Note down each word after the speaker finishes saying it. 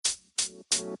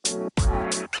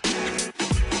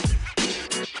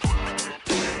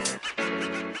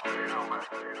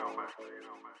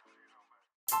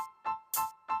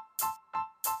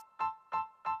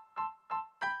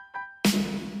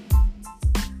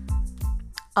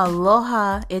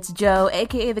Aloha, it's Joe,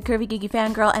 aka the Curvy Geeky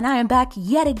Fangirl, and I am back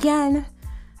yet again.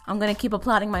 I'm going to keep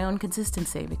applauding my own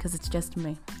consistency because it's just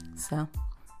me. So,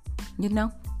 you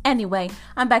know. Anyway,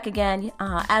 I'm back again.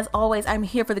 As always, I'm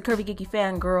here for the Curvy Geeky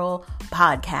Fangirl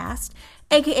podcast,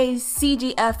 aka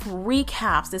CGF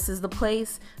Recaps. This is the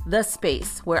place, the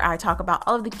space, where I talk about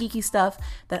all of the geeky stuff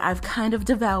that I've kind of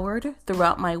devoured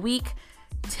throughout my week.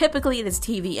 Typically, it is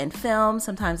TV and film.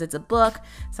 Sometimes it's a book.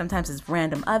 Sometimes it's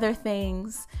random other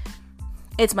things.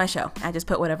 It's my show. I just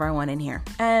put whatever I want in here.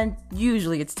 And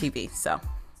usually it's TV. So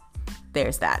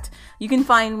there's that. You can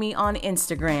find me on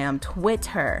Instagram,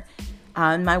 Twitter,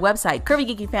 on my website,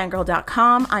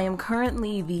 curvygeekyfangirl.com. I am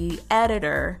currently the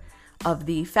editor of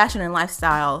the fashion and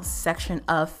lifestyle section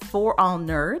of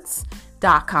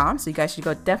forallnerds.com. So you guys should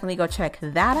definitely go check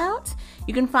that out.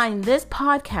 You can find this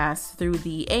podcast through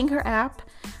the Anchor app,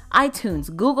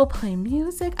 iTunes, Google Play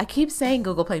Music. I keep saying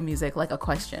Google Play Music like a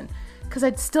question because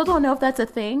I still don't know if that's a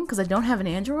thing because I don't have an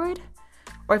Android,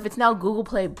 or if it's now Google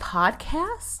Play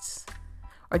Podcasts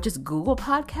or just Google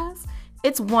Podcasts.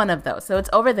 It's one of those. So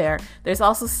it's over there. There's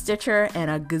also Stitcher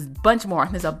and a bunch more.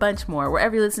 There's a bunch more.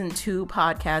 Wherever you listen to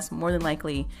podcasts, more than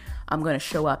likely I'm going to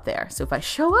show up there. So if I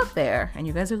show up there and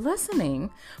you guys are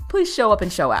listening, please show up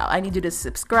and show out. I need you to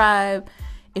subscribe.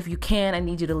 If you can, I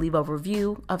need you to leave a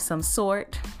review of some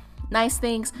sort. Nice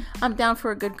things. I'm down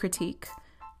for a good critique.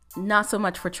 Not so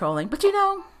much for trolling. But you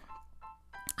know,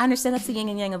 I understand that's the yin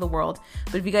and yang of the world.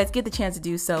 But if you guys get the chance to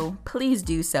do so, please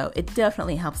do so. It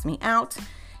definitely helps me out.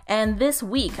 And this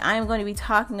week, I'm going to be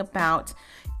talking about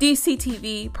DC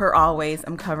TV, per always.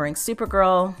 I'm covering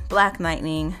Supergirl, Black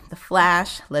Lightning, The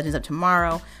Flash, Legends of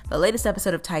Tomorrow, the latest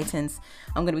episode of Titans.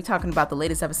 I'm going to be talking about the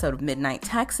latest episode of Midnight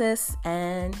Texas.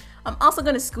 And I'm also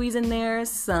going to squeeze in there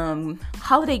some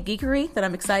holiday geekery that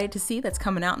I'm excited to see that's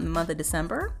coming out in the month of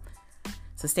December.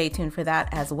 So stay tuned for that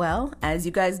as well. As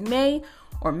you guys may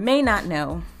or may not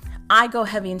know, I go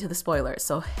heavy into the spoilers.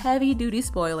 So heavy duty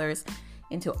spoilers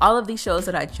into all of these shows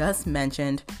that I just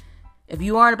mentioned. If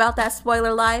you aren't about that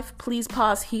spoiler life, please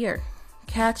pause here,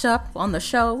 catch up on the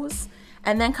shows,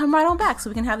 and then come right on back so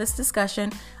we can have this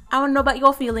discussion. I want to know about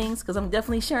your feelings because I'm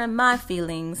definitely sharing my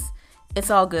feelings. It's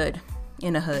all good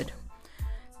in a hood.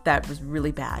 That was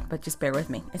really bad, but just bear with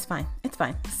me. It's fine. It's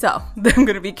fine. So I'm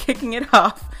going to be kicking it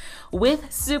off with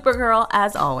Supergirl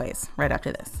as always, right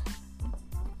after this.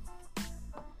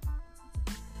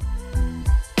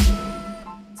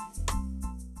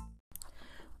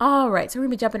 All right, so we're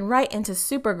going to be jumping right into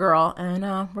Supergirl, and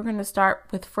we're going to start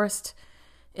with first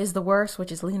is the worst,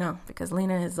 which is Lena, because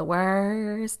Lena is the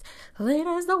worst.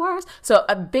 Lena is the worst. So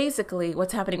basically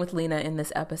what's happening with Lena in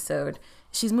this episode,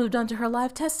 she's moved on to her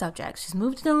live test subjects. She's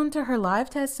moved on to her live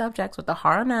test subjects with the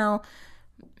Harnell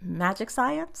magic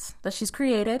science that she's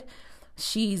created.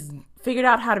 She's figured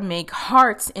out how to make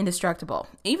hearts indestructible.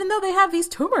 Even though they have these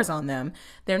tumors on them,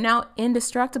 they're now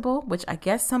indestructible, which I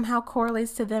guess somehow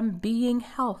correlates to them being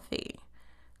healthy.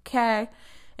 Okay?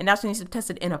 And now she needs to test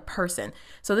it in a person.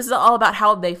 So this is all about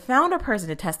how they found a person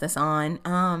to test this on.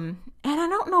 And I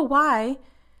don't know why.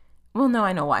 Well, no,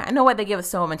 I know why. I know why they give us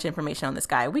so much information on this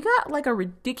guy. We got like a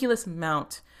ridiculous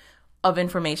amount of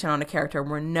information on a character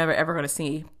we're never ever going to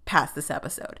see past this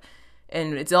episode.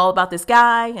 And it's all about this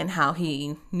guy and how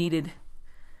he needed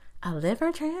a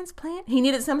liver transplant. He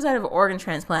needed some sort of organ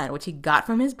transplant, which he got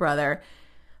from his brother.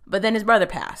 But then his brother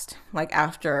passed, like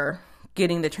after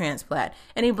getting the transplant.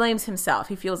 And he blames himself.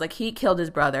 He feels like he killed his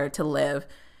brother to live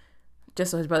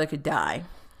just so his brother could die.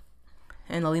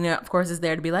 And Lena, of course, is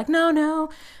there to be like, no,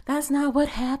 that's not what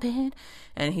happened.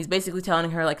 And he's basically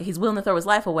telling her like he's willing to throw his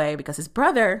life away because his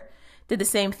brother did the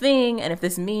same thing, and if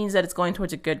this means that it's going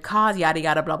towards a good cause, yada,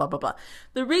 yada, blah, blah, blah, blah.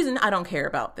 The reason I don't care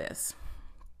about this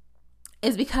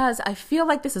is because I feel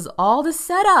like this is all to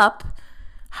set up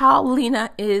how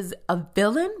Lena is a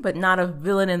villain, but not a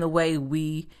villain in the way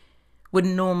we would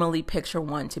normally picture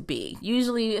one to be.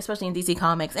 Usually, especially in DC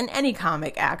Comics, and any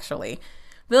comic actually,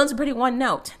 villains are pretty one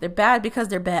note. They're bad because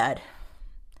they're bad.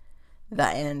 The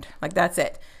end. Like, that's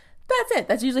it. That's it.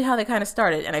 That's usually how they kind of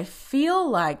started. And I feel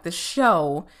like the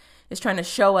show is trying to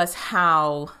show us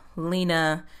how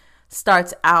Lena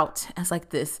starts out as like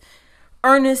this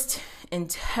earnest,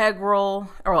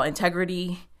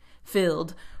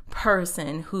 integrity-filled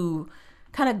person who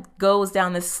kind of goes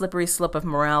down this slippery slope of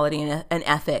morality and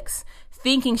ethics,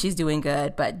 thinking she's doing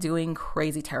good, but doing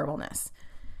crazy terribleness.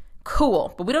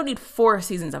 Cool, but we don't need 4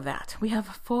 seasons of that. We have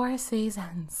 4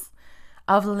 seasons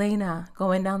of Lena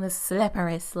going down this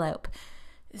slippery slope.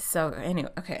 So anyway,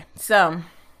 okay. So,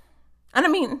 and I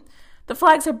mean, the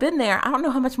flags have been there. I don't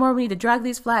know how much more we need to drag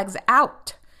these flags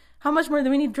out. How much more do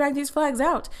we need to drag these flags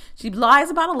out? She lies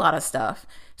about a lot of stuff.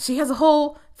 She has a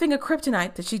whole thing of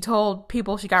kryptonite that she told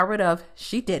people she got rid of.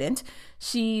 She didn't.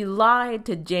 She lied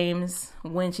to James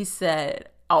when she said,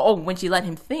 when she let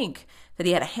him think that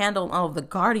he had a handle on all of the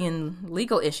Guardian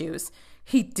legal issues.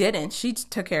 He didn't. She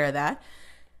took care of that.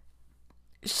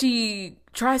 She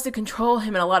tries to control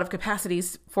him in a lot of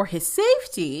capacities for his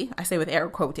safety. I say with air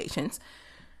quotations,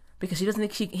 because she doesn't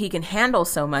think he can handle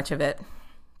so much of it.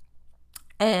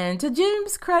 And to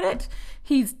James' credit,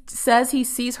 he says he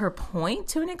sees her point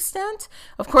to an extent.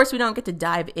 Of course, we don't get to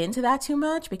dive into that too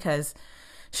much because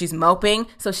she's moping.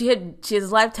 So she has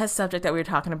a live test subject that we were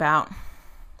talking about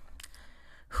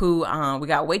who we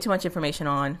got way too much information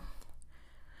on.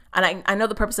 And I know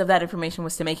the purpose of that information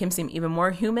was to make him seem even more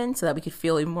human so that we could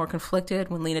feel even more conflicted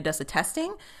when Lena does the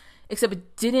testing. Except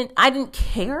I didn't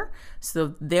care.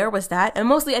 So there was that. And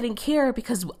mostly I didn't care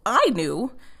because I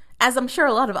knew, as I'm sure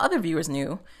a lot of other viewers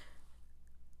knew,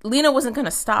 Lena wasn't going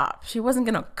to stop. She wasn't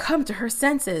going to come to her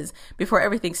senses before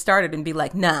everything started and be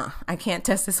like, nah, I can't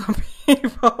test this on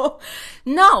people.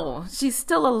 No, she's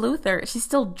still a Luthor. She's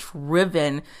still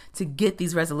driven to get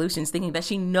these resolutions, thinking that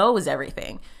she knows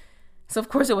everything. So of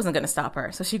course it wasn't going to stop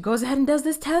her. So she goes ahead and does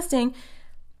this testing.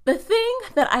 The thing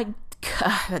that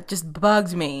just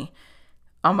bugged me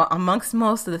amongst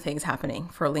most of the things happening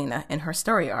for Lena in her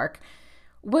story arc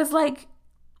was like,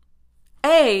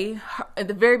 at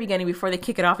the very beginning, before they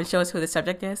kick it off and show us who the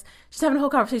subject is, she's having a whole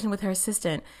conversation with her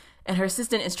assistant, and her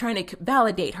assistant is trying to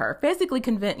validate her, basically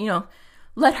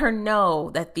let her know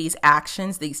that these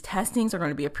actions, these testings are going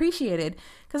to be appreciated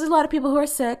because there's a lot of people who are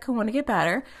sick who want to get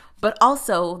better, but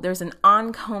also there's an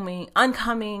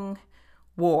oncoming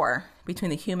war between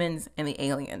the humans and the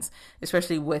aliens,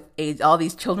 especially with all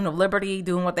these children of liberty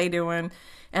doing what they doing,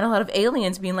 and a lot of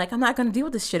aliens being like, I'm not going to deal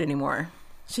with this shit anymore.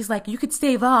 She's like, you could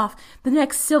stave off the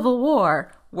next civil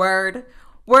war. Word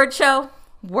show.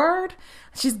 Word.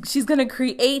 She's going to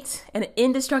create an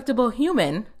indestructible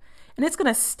human, and it's going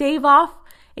to stave off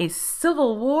a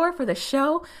civil war for the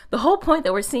show. The whole point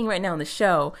that we're seeing right now in the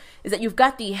show is that you've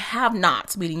got the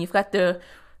have-nots, meaning you've got the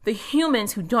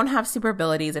humans who don't have super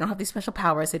abilities. They don't have these special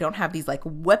powers. They don't have these like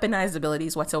weaponized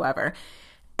abilities whatsoever.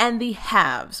 And the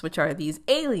haves, which are these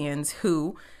aliens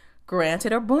who,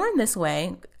 granted, are born this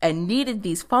way and needed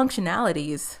these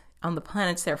functionalities on the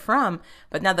planets they're from,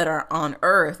 but now that are on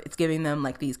Earth, it's giving them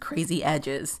like these crazy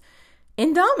edges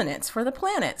in dominance for the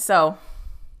planet. So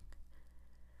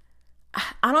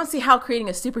I don't see how creating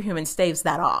a superhuman staves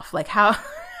that off. Like how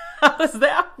does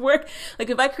that work? Like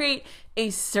if I create a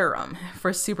serum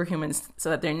for superhumans so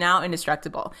that they're now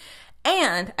indestructible,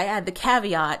 and I add the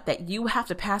caveat that you have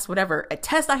to pass a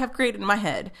test I have created in my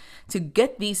head to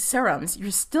get these serums,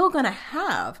 you're still going to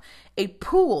have a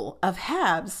pool of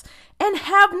haves and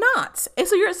have-nots. And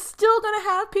so you're still going to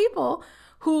have people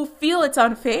who feel it's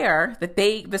unfair that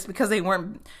just because they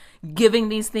weren't giving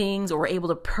these things or were able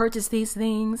to purchase these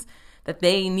things, that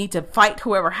they need to fight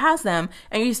whoever has them.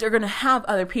 And you're still going to have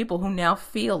other people who now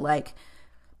feel like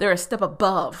they're a step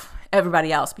above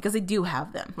everybody else because they do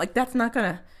have them. Like that's not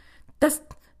going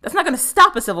to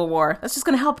stop a civil war. That's just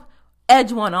going to help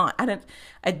edge one on.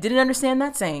 I didn't understand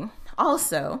that saying.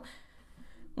 Also,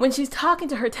 when she's talking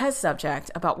to her test subject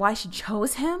about why she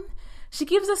chose him, she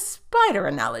gives a spider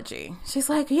analogy. She's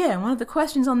like, yeah, one of the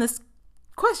questions on this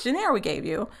questionnaire we gave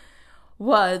you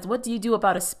was, what do you do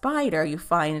about a spider you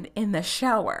find in the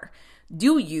shower?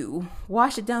 Do you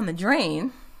wash it down the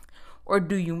drain or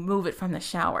do you move it from the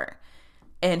shower?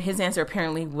 And his answer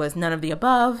apparently was none of the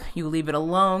above. You leave it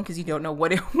alone because you don't know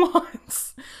what it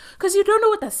wants. Because you don't know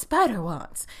what the spider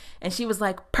wants. And she was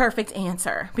like, perfect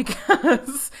answer.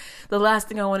 Because the last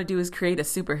thing I want to do is create a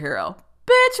superhero.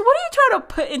 Bitch, what are you trying to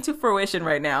put into fruition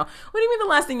right now? What do you mean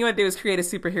the last thing you want to do is create a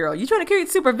superhero? You trying to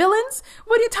create super villains?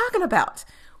 What are you talking about?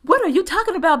 What are you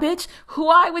talking about, bitch?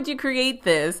 Why would you create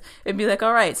this? And be like,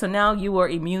 all right, so now you are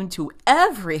immune to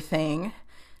everything.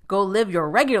 Go live your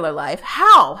regular life.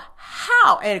 How?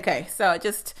 Okay, so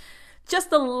just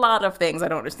a lot of things I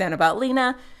don't understand about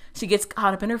Lena. She gets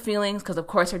caught up in her feelings because, of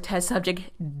course, her test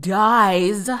subject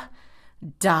dies.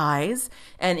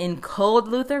 And in cold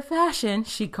Luthor fashion,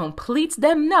 she completes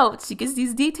them notes. She gets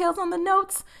these details on the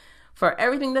notes for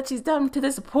everything that she's done to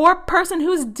this poor person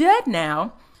who's dead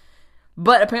now.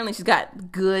 But apparently she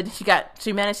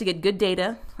managed to get good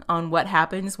data on what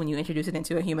happens when you introduce it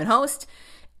into a human host.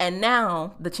 And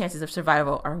now the chances of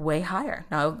survival are way higher.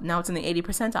 Now it's in the 80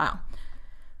 percentile.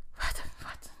 What?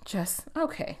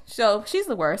 Okay. So she's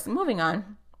the worst. Moving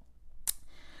on.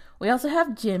 We also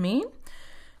have Jimmy,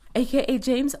 aka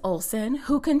James Olsen,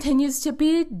 who continues to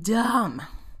be dumb.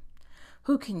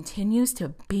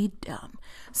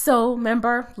 So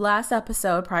remember last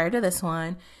episode prior to this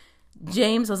one,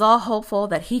 James was all hopeful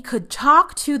that he could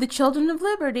talk to the Children of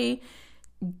Liberty,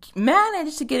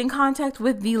 managed to get in contact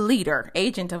with the leader,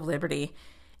 Agent of Liberty,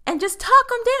 and just talk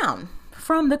them down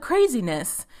from the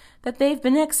craziness that they've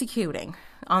been executing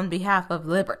on behalf of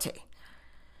liberty.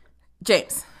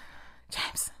 James.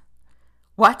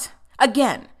 What?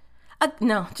 Again?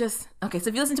 Okay, so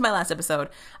if you listen to my last episode,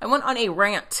 I went on a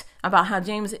rant about how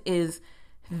James is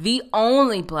the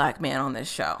only black man on this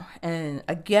show. And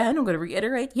again, I'm going to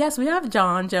reiterate, yes, we have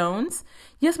John Jones.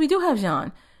 Yes, we do have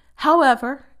John.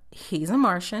 However, he's a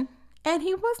Martian, and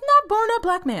he was not born a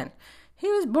black man. He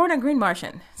was born a green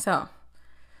Martian. So,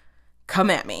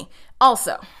 come at me.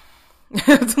 Also,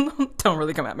 don't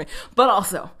really come at me. But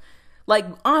also, like,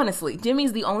 honestly,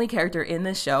 Jimmy's the only character in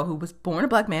this show who was born a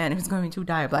black man and who's going to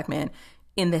die a black man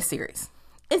in this series.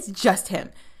 It's just him.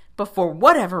 But for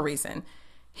whatever reason,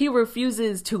 he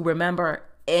refuses to remember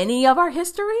any of our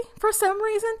history for some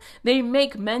reason. They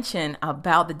make mention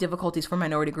about the difficulties for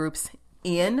minority groups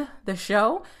in the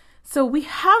show. So we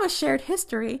have a shared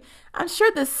history. I'm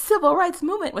sure the civil rights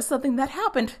movement was something that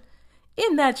happened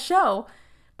in that show.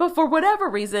 But for whatever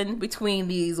reason, between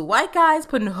these white guys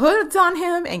putting hoods on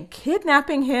him and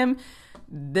kidnapping him,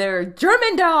 their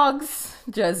German dogs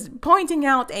just pointing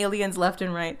out aliens left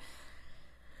and right.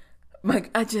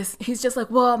 Like, he's just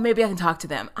like, well, maybe I can talk to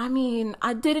them. I mean,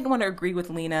 I didn't want to agree with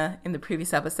Lena in the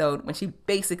previous episode when she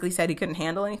basically said he couldn't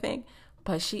handle anything,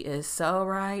 but she is so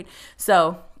right.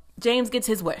 So James gets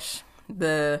his wish.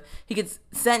 He gets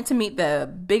sent to meet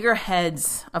the bigger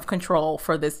heads of control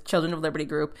for this Children of Liberty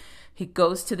group. He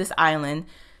goes to this island.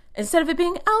 Instead of it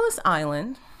being Ellis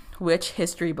Island, which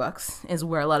history books is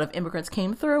where a lot of immigrants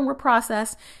came through and were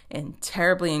processed and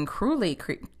terribly and cruelly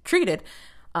treated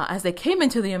as they came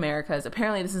into the Americas.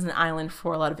 Apparently this is an island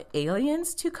for a lot of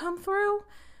aliens to come through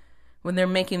when they're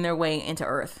making their way into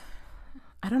Earth.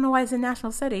 I don't know why it's in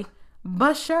National City,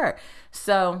 but sure.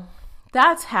 So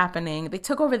that's happening. They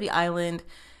took over the island.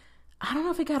 I don't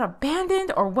know if it got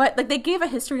abandoned or what. Like, they gave a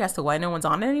history as to why no one's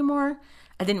on it anymore.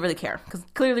 I didn't really care because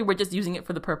clearly we're just using it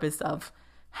for the purpose of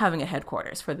having a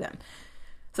headquarters for them.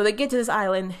 So they get to this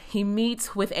island. He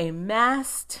meets with a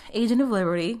masked Agent of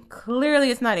Liberty.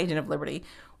 Clearly it's not Agent of Liberty.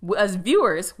 As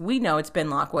viewers, we know it's Ben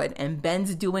Lockwood, and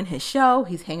Ben's doing his show.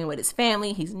 He's hanging with his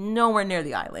family. He's nowhere near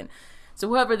the island. So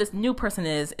whoever this new person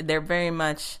is, they're very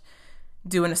much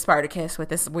doing a Spartacus with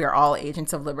this we're all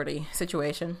Agents of Liberty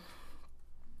situation.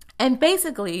 And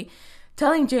basically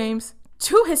telling James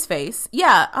to his face,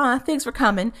 thanks for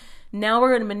coming. Now we're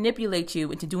going to manipulate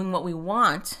you into doing what we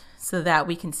want so that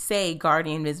we can say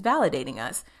Guardian is validating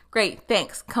us. Great,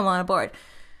 thanks. Come on aboard.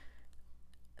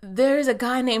 There's a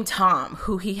guy named Tom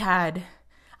who he had,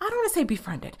 I don't want to say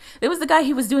befriended. It was the guy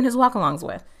he was doing his walk-alongs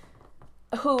with,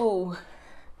 who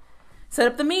set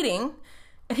up the meeting,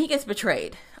 and he gets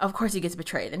betrayed. Of course he gets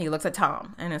betrayed, and he looks at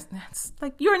Tom, and it's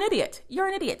like, you're an idiot. You're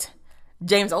an idiot.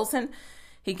 James Olsen,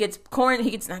 he gets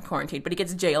not quarantined, but he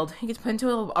gets jailed. He gets put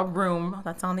into a room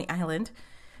that's on the island.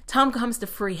 Tom comes to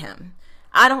free him.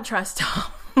 I don't trust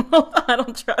Tom. I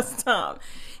don't trust Tom.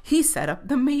 He set up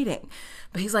the meeting.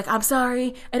 But he's like, I'm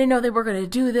sorry. I didn't know they were going to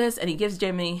do this. And he gives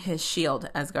Jimmy his shield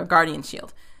as a guardian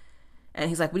shield. And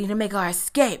he's like, we need to make our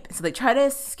escape. So they try to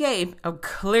escape. Oh,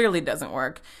 clearly doesn't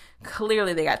work.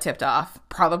 Clearly they got tipped off,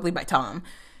 probably by Tom.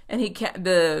 And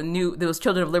those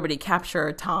Children of Liberty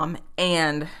capture Tom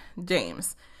and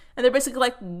James. And they're basically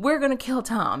like, we're going to kill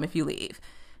Tom if you leave.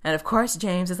 And of course,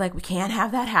 James is like, we can't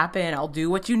have that happen. I'll do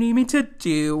what you need me to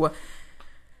do.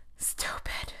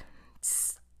 Stupid.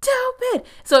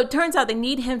 So it turns out they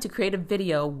need him to create a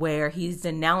video where he's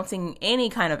denouncing any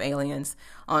kind of aliens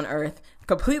on Earth,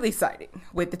 completely siding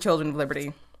with the Children of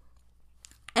Liberty,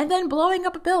 and then blowing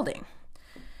up a building.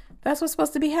 That's what's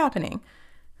supposed to be happening.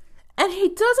 And he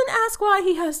doesn't ask why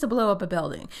he has to blow up a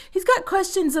building. He's got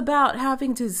questions about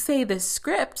having to say this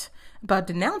script about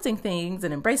denouncing things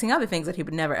and embracing other things that he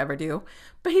would never ever do.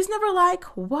 But he's never like,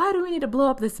 why do we need to blow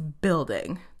up this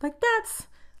building? Like, that's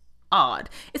odd.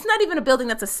 It's not even a building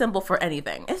that's a symbol for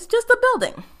anything. It's just a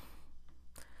building.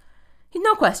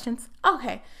 No questions.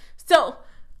 Okay. So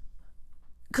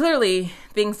clearly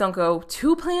things don't go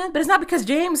to plan, but it's not because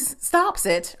James stops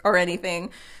it or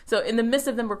anything. So in the midst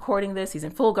of them recording this, he's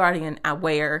in full Guardian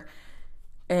aware,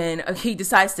 and he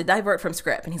decides to divert from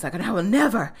script. And he's like, I will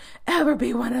never, ever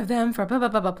be one of them for blah, blah,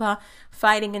 blah, blah, blah.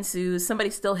 Fighting ensues. Somebody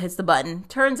still hits the button.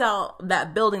 Turns out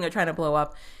that building they're trying to blow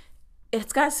up,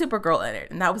 it's got Supergirl in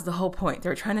it. And that was the whole point. They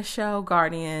were trying to show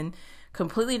Guardian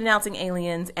completely denouncing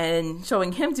aliens and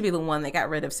showing him to be the one that got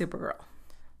rid of Supergirl.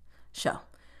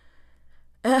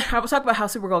 I will talk about how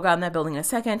Supergirl got in that building in a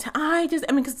second.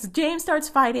 Because James starts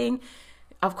fighting.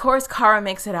 Of course, Kara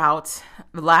makes it out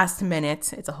the last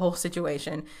minute. It's a whole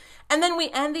situation. And then we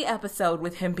end the episode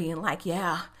with him being like,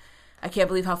 yeah, I can't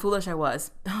believe how foolish I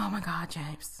was. Oh my God,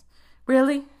 James.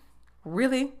 Really?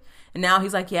 Really? And now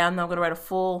he's like, yeah, I'm not going to write a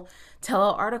full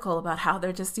tell-all article about how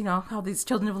they're just, how these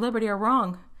children of liberty are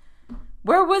wrong.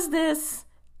 Where was this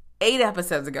 8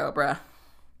 episodes ago, bruh?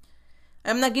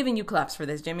 I'm not giving you claps for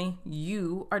this, Jimmy.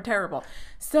 You are terrible.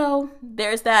 So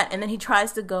there's that. And then he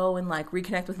tries to go and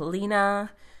reconnect with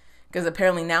Lena, because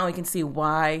apparently now we can see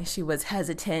why she was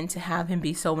hesitant to have him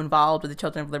be so involved with the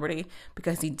Children of Liberty,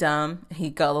 because he's dumb, he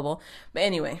gullible. But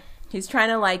anyway, he's trying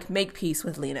to make peace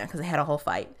with Lena because they had a whole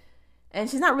fight. And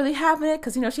she's not really having it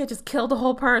because, she had just killed a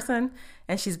whole person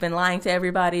and she's been lying to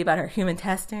everybody about her human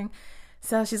testing.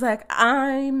 So she's like,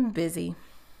 I'm busy.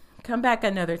 Come back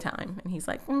another time. And he's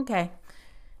like, okay.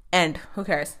 And who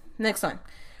cares? Next one.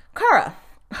 Kara.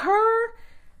 Her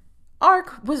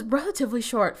arc was relatively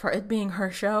short for it being her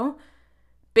show.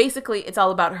 Basically, it's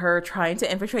all about her trying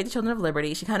to infiltrate the Children of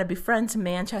Liberty. She kind of befriends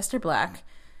Manchester Black.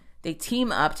 They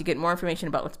team up to get more information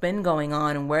about what's been going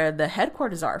on and where the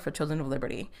headquarters are for Children of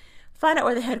Liberty. Find out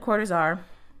where the headquarters are.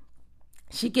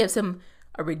 She gives him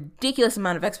a ridiculous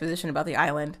amount of exposition about the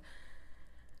island.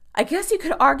 I guess you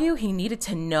could argue he needed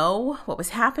to know what was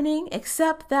happening,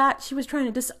 except that she was trying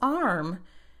to disarm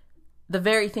the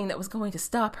very thing that was going to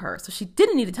stop her. So she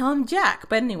didn't need to tell him jack.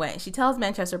 But anyway, she tells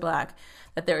Manchester Black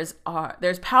that there's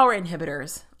power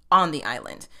inhibitors on the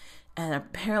island. And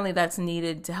apparently that's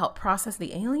needed to help process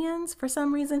the aliens for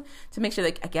some reason, to make sure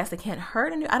I guess they can't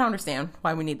hurt. I don't understand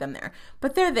why we need them there.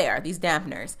 But they're there, these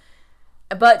dampeners.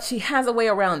 But she has a way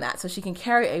around that. So she can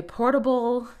carry a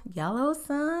portable yellow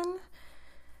sun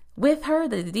with her,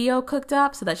 the Dio cooked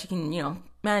up, so that she can,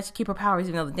 manage to keep her powers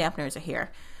even though the dampeners are here.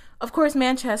 Of course,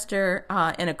 Manchester,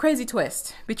 in a crazy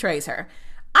twist, betrays her.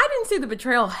 I didn't see the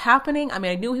betrayal happening. I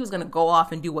knew he was going to go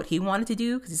off and do what he wanted to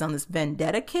do because he's on this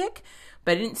vendetta kick,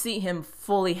 but I didn't see him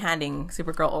fully handing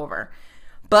Supergirl over.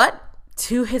 But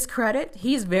to his credit,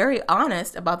 he's very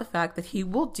honest about the fact that he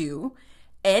will do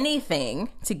anything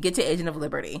to get to Agent of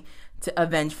Liberty to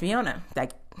avenge Fiona.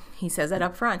 He says that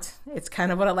up front. It's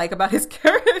kind of what I like about his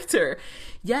character.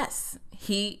 Yes,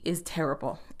 he is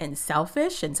terrible and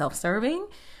selfish and self-serving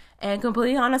and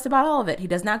completely honest about all of it. He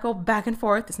does not go back and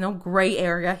forth. There's no gray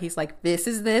area. He's like, this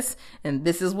is this, and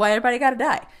this is why everybody gotta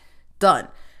die. Done.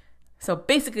 So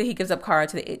basically, he gives up Kara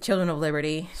to the Children of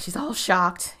Liberty. She's all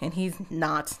shocked, and he's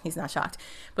not shocked.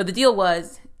 But the deal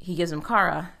was, he gives him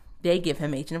Kara, they give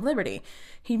him Agent of Liberty.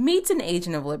 He meets an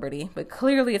Agent of Liberty, but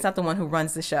clearly it's not the one who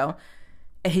runs the show.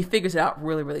 And he figures it out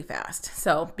really, really fast.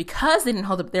 So because they didn't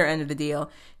hold up their end of the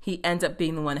deal, he ends up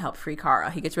being the one to help free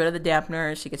Kara. He gets rid of the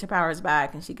dampeners, she gets her powers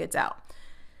back, and she gets out.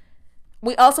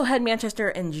 We also had Manchester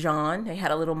and Jean. They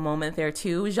had a little moment there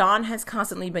too. Jean has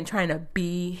constantly been trying to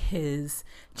be his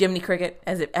Jiminy Cricket,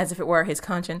 as if it were his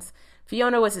conscience.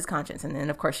 Fiona was his conscience, and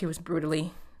then of course she was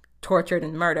brutally tortured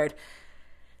and murdered.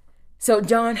 So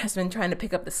John has been trying to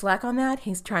pick up the slack on that.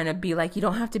 He's trying to be like, you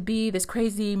don't have to be this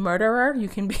crazy murderer. You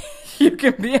can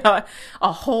be a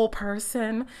whole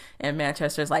person. And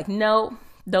Manchester's like,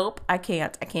 nope, I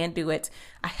can't do it.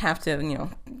 I have to,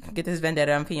 get this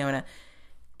vendetta on Fiona.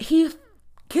 He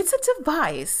gets a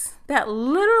device that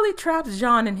literally traps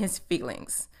John in his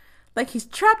feelings. Like he's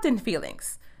trapped in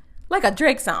feelings. Like a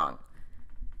Drake song.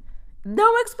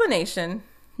 No explanation.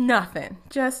 Nothing.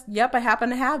 Just, yep, I happen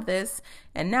to have this,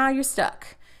 and now you're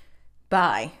stuck.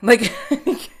 Bye.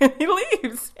 He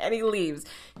leaves.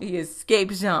 He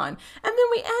escapes Jean. And then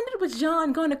we ended with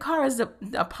Jean going to Kara's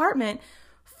apartment,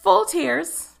 full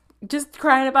tears, just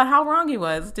crying about how wrong he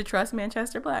was to trust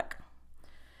Manchester Black.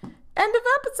 End of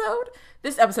episode.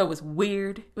 This episode was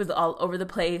weird. It was all over the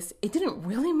place. It didn't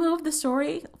really move the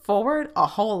story forward a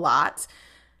whole lot,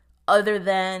 other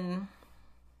than...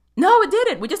 No, it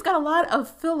didn't. We just got a lot of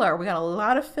filler.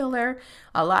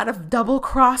 A lot of double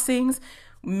crossings.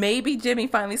 Maybe Jimmy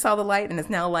finally saw the light and is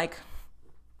now like,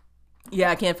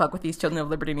 yeah, I can't fuck with these Children of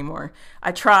Liberty anymore.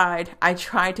 I tried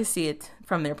to see it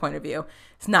from their point of view.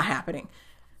 It's not happening.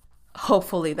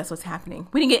 Hopefully that's what's happening.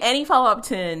 We didn't get any follow-up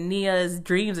to Nia's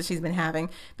dreams that she's been having.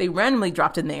 They randomly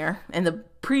dropped in there in the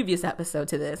previous episode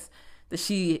to this that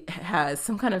she has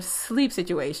some kind of sleep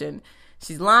situation.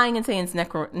 She's lying and saying it's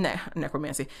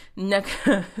necromancy.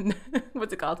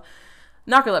 What's it called?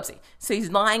 Narcolepsy. So he's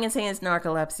lying and saying it's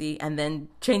narcolepsy and then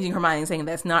changing her mind and saying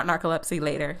that's not narcolepsy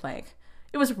later.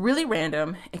 It was really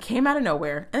random. It came out of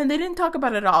nowhere. And they didn't talk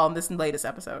about it at all in this latest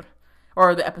episode.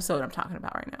 Or the episode I'm talking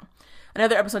about right now.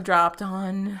 Another episode dropped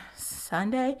on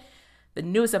Sunday. The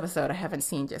newest episode I haven't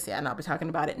seen just yet, and I'll be talking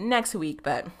about it next week.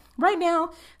 But right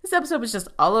now, this episode was just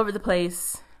all over the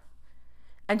place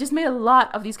and just made a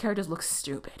lot of these characters look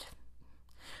stupid.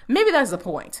 Maybe that's the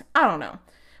point. I don't know.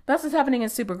 But that's what's happening in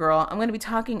Supergirl. I'm going to be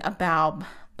talking about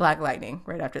Black Lightning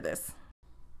right after this.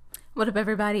 What up,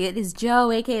 everybody? It is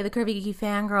Jo, aka the Curvy Geeky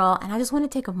Fangirl, and I just want to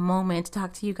take a moment to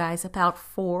talk to you guys about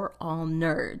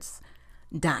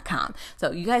ForAllNerds.com.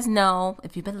 So you guys know,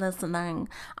 if you've been listening,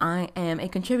 I am a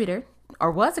contributor,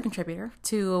 or was a contributor,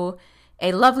 to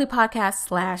a lovely podcast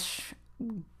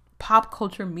 / pop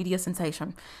culture media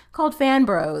sensation called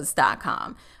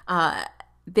Fanbros.com.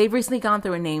 They've recently gone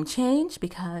through a name change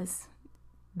because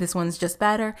this one's just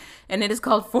better, and it is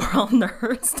called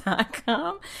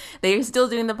ForAllNerds.com. They are still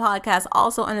doing the podcast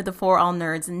also under the For All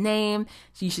Nerds name,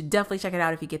 so you should definitely check it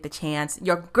out if you get the chance.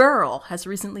 Your girl has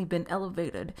recently been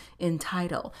elevated in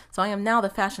title, so I am now the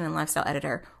fashion and lifestyle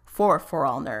editor for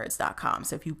ForAllNerds.com.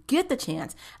 So if you get the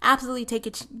chance, absolutely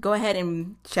go ahead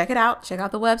and check it out. Check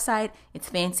out the website. It's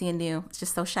fancy and new. It's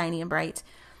just so shiny and bright.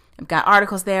 I've got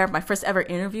articles there. My first ever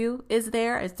interview is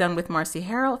there. It's done with Marcy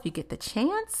Harrell if you get the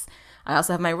chance. I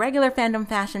also have my regular fandom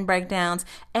fashion breakdowns,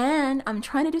 and I'm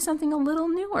trying to do something a little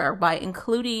newer by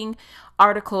including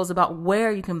articles about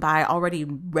where you can buy already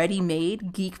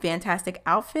ready-made geek fantastic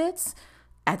outfits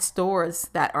at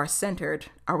stores that are centered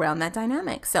around that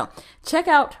dynamic. So check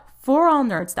out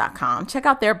ForAllNerds.com. Check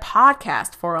out their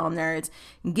podcast, For All Nerds.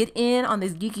 Get in on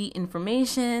this geeky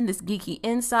information, this geeky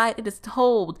insight. It is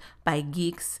told by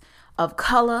geeks of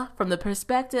color from the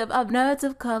perspective of nerds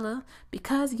of color,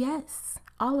 because yes,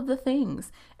 all of the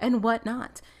things and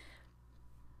whatnot.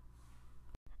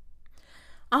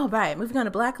 All right, moving on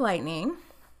to Black Lightning.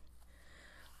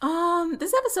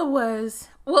 This episode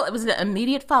it was an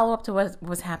immediate follow-up to what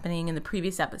was happening in the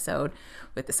previous episode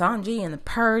with the Sanji and the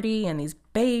Purdy and these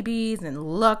babies and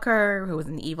Looker, who was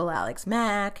an evil Alex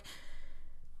Mack.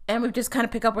 And we just kind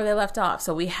of pick up where they left off.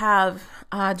 So we have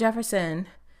Jefferson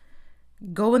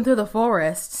going through the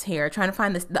forests here, trying to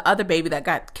find the other baby that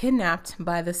got kidnapped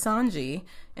by the Sanji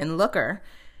and Looker.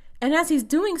 And as he's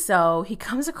doing so, he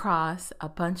comes across a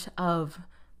bunch of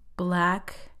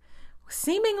black,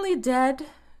 seemingly dead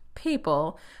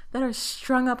people that are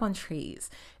strung up on trees.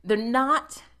 They're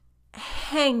not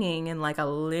hanging in like a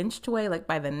lynched way, like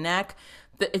by the neck.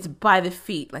 It's by the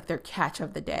feet, like their catch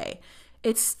of the day.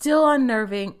 It's still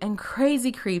unnerving and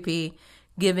crazy creepy,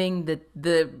 giving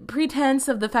the pretense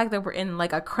of the fact that we're in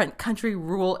like a country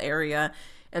rural area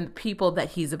and the people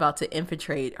that he's about to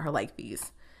infiltrate are like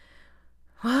these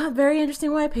very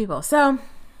interesting white people. So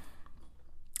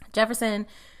Jefferson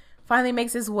finally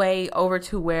makes his way over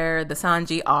to where the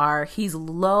Sanji are. He's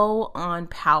low on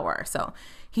power, so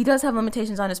he does have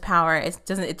limitations on his power. It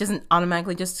doesn't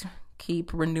automatically just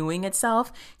keep renewing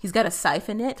itself. He's got to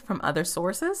siphon it from other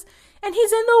sources, and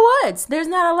he's in the woods. There's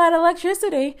not a lot of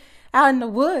electricity out in the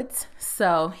woods,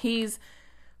 so he's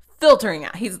filtering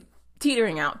out. He's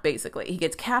teetering out, basically. He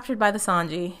gets captured by the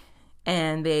Sanji,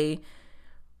 and they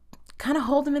kind of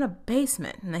hold him in a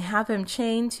basement, and they have him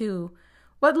chained to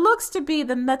what looks to be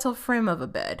the metal frame of a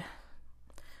bed.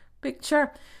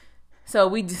 Sure.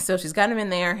 So she's got him in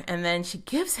there, and then she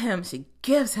gives him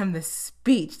this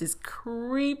speech, this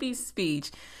creepy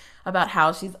speech about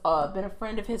how she's been a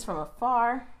friend of his from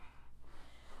afar.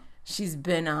 She's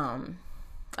been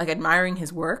admiring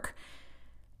his work,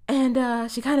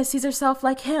 and she kind of sees herself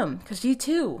like him because she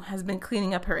too has been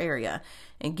cleaning up her area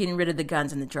and getting rid of the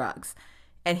guns and the drugs.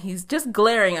 And he's just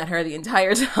glaring at her the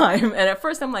entire time. And at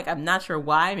first I'm like, I'm not sure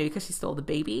why, maybe because she stole the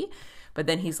baby. But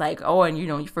then he's like, oh, and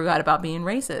you forgot about being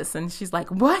racist. And she's like,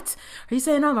 what? Are you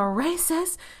saying I'm a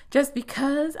racist just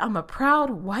because I'm a proud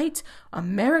white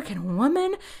American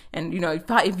woman? And,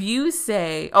 if you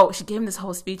say, she gave him this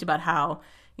whole speech about how,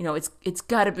 it's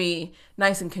got to be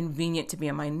nice and convenient to be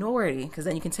a minority because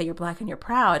then you can say you're black and you're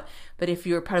proud. But if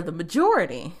you're part of the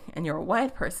majority and you're a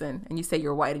white person and you say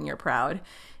you're white and you're proud,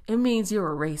 it means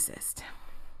you're a racist.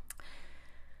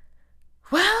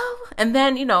 Well, and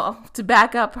then, to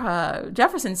back up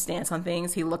Jefferson's stance on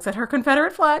things, he looks at her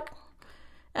Confederate flag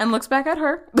and looks back at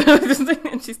her.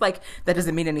 And she's like, that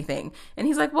doesn't mean anything. And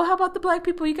he's like, well, how about the black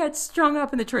people you got strung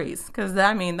up in the trees? Because,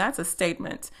 that's a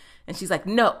statement. And she's like,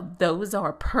 no, those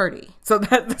are Purdy. So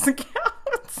that doesn't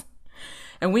count.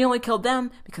 And we only killed them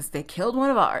because they killed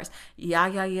one of ours. Yeah.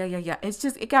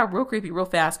 It got real creepy real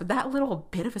fast. But that little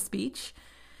bit of a speech,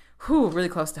 really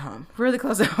close to home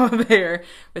there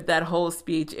with that whole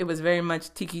speech. It was very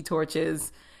much tiki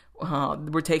torches.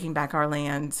 We're taking back our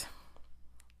land.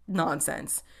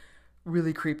 Nonsense.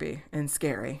 Really creepy and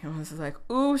scary. I was just like,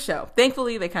 ooh, show.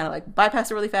 Thankfully, they kind of bypassed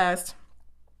it really fast.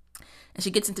 And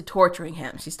she gets into torturing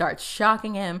him. She starts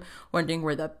shocking him, wondering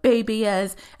where the baby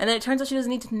is. And then it turns out she doesn't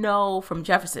need to know from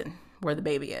Jefferson where the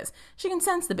baby is. She can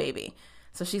sense the baby.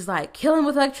 So she's like, kill him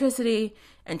with electricity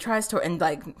and tries to, and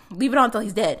like, leave it on until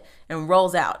he's dead and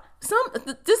rolls out. This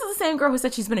is the same girl who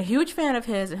said she's been a huge fan of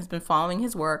his and has been following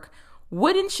his work.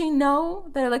 Wouldn't she know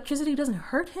that electricity doesn't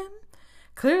hurt him?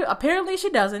 Apparently she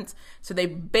doesn't. So they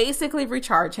basically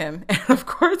recharge him. And of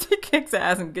course he kicks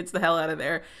ass and gets the hell out of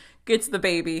there. Gets the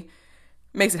baby.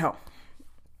 Makes it home.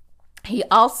 He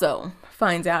also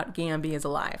finds out Gambi is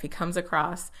alive. He comes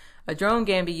across a drone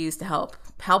Gambi used to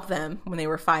help them when they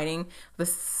were fighting the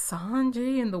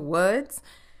Sanji in the woods,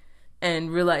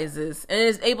 and realizes and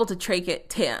is able to get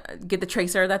the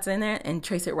tracer that's in there and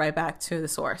trace it right back to the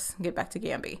source, get back to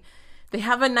Gambi. They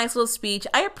have a nice little speech.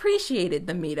 I appreciated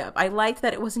the meetup. I liked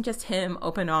that it wasn't just him,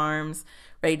 open arms,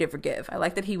 ready to forgive. I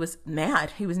liked that he was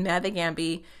mad. He was mad that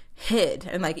Gambi hid.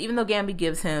 And like, even though Gambi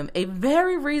gives him a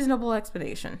very reasonable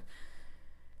explanation,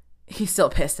 he's still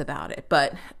pissed about it,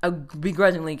 but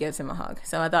begrudgingly gives him a hug.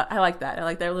 So I like that. I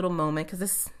like that little moment, because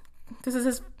this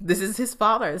is his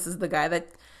father. This is the guy that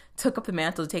took up the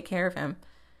mantle to take care of him.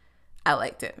 I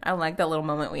liked it. I liked that little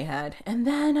moment we had. And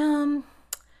then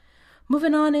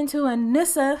moving on into a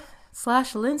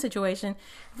Nissa/Lin situation,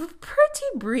 pretty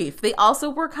brief. They also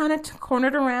were kind of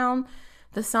cornered around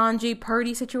the Sanji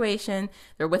Purdy situation.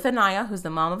 They're with Anaya, who's the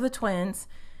mom of the twins,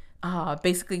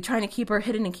 basically trying to keep her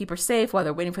hidden and keep her safe while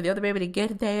they're waiting for the other baby to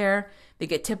get there. They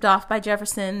get tipped off by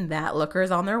Jefferson that Looker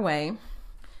is on their way.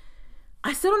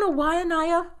 I still don't know why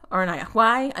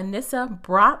why Anissa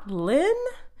brought Lin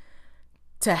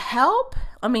to help.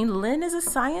 I mean, Lin is a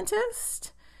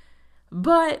scientist,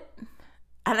 but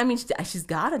I mean, she's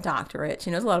got a doctorate. She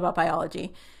knows a lot about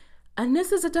biology.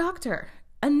 Anissa's a doctor.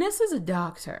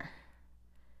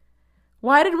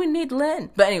 Why did we need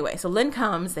Lin? But anyway, so Lin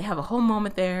comes. They have a whole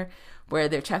moment there where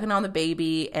they're checking on the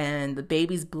baby, and the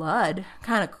baby's blood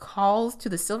kind of calls to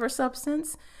the silver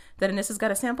substance that Anissa's got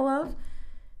a sample of.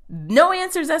 No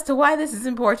answers as to why this is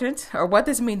important or what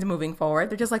this means moving forward.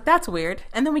 They're just like, that's weird.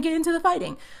 And then we get into the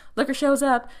fighting. Looker shows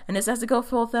up, and Anissa has to go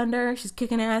full thunder. She's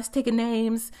kicking ass, taking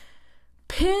names.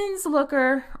 Pins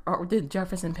Looker, or did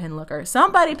Jefferson pin Looker?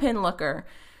 Somebody pinned Looker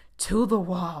to the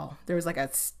wall. There was like a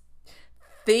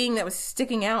thing that was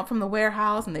sticking out from the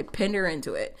warehouse, and they pinned her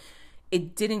into it.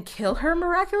 It didn't kill her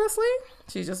miraculously.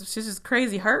 She's just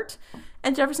crazy hurt.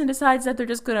 And Jefferson decides that they're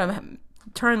just gonna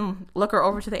turn Looker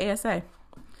over to the ASA.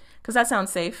 Because that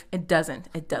sounds safe. It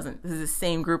doesn't. This is the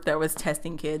same group that was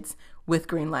testing kids with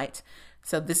green light.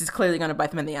 So this is clearly going to bite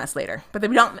them in the ass later. But they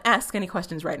don't ask any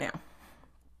questions right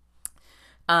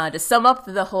now. To sum up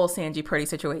the whole Sanji Purdy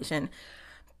situation,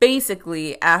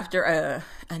 basically after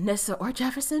Anissa or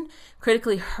Jefferson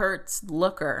critically hurts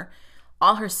Looker,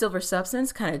 all her silver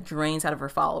substance kind of drains out of her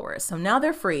followers. So now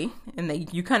they're free,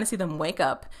 and you kind of see them wake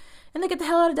up, and they get the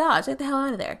hell out of Dodge. They get the hell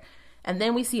out of there. And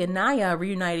then we see Anaya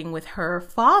reuniting with her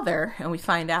father, and we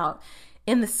find out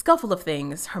in the scuffle of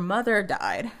things, her mother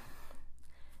died.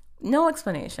 No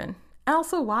explanation.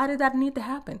 Also, why did that need to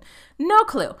happen? No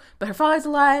clue. But her father's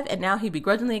alive, and now he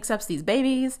begrudgingly accepts these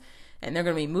babies, and they're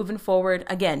going to be moving forward.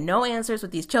 Again, no answers with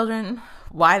these children,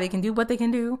 why they can do what they can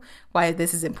do, why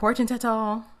this is important at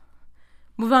all.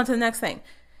 Move on to the next thing.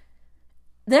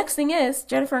 The next thing is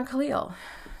Jennifer and Khalil.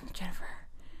 Jennifer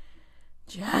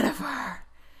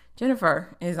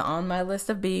is on my list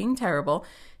of being terrible.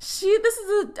 This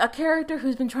is a character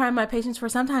who's been trying my patience for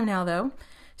some time now, though.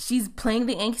 She's playing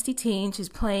the angsty teen. She's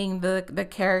playing the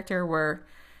character where,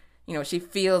 she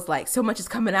feels like so much is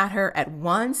coming at her at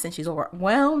once, and she's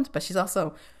overwhelmed, but she's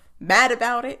also mad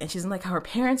about it, and she doesn't like how her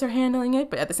parents are handling it,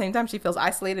 but at the same time, she feels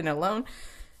isolated and alone.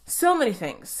 So many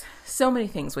things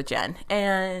with Jen.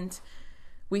 And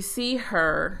we see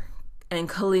her and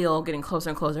Khalil getting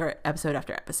closer and closer episode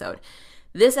after episode.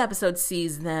 This episode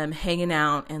sees them hanging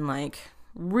out and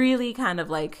really kind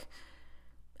of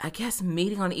I guess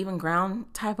meeting on even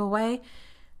ground type of way.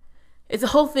 It's a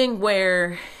whole thing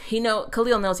where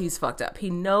Khalil knows he's fucked up. He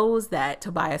knows that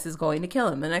Tobias is going to kill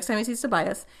him. The next time he sees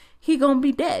Tobias, he gonna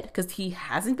be dead because he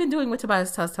hasn't been doing what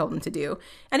Tobias has told him to do,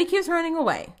 and he keeps running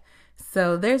away.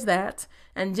 So there's that.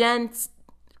 And Jen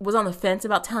was on the fence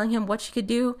about telling him what she could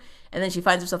do, and then she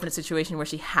finds herself in a situation where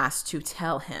she has to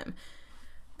tell him.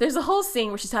 There's a whole scene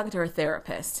where she's talking to her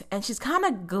therapist, and she's kind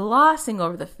of glossing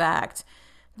over the fact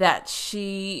that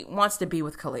she wants to be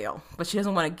with Khalil, but she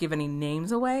doesn't want to give any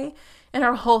names away. And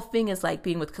her whole thing is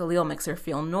being with Khalil makes her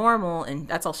feel normal, and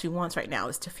that's all she wants right now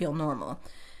is to feel normal.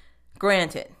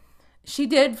 Granted, she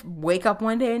did wake up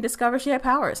one day and discover she had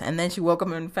powers, and then she woke up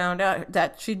and found out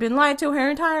that she'd been lied to her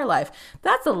entire life.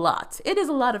 That's a lot. It is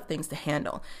a lot of things to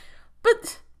handle.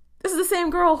 But This is the same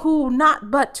girl who,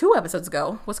 not but 2 episodes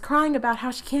ago, was crying about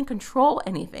how she can't control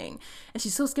anything and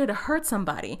she's so scared to hurt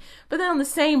somebody. But then on the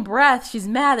same breath, she's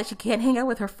mad that she can't hang out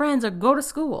with her friends or go to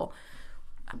school.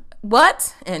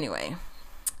 What?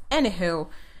 Anywho,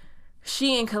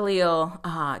 she and Khalil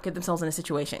get themselves in a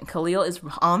situation. Khalil is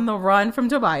on the run from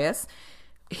Tobias.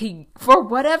 He, for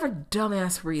whatever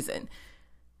dumbass reason,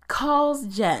 calls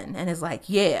Jen and is like,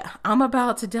 yeah, I'm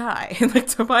about to die. Like,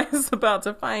 Tobias is about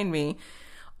to find me.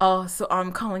 Oh, so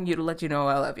I'm calling you to let you know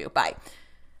I love you. Bye.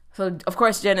 So, of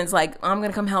course, Jen is like, I'm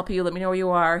going to come help you. Let me know where you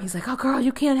are. He's like, oh, girl,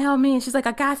 you can't help me. And she's like,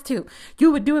 I got to.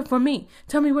 You would do it for me.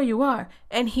 Tell me where you are.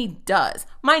 And he does.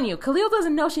 Mind you, Khalil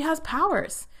doesn't know she has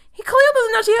powers. Khalil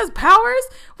doesn't know she has powers.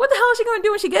 What the hell is she going to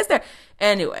do when she gets there?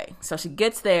 Anyway, so she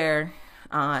gets there.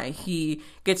 He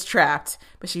gets trapped,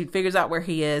 but she figures out where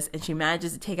he is, and she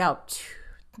manages to take out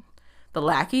the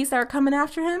lackeys that are coming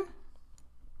after him.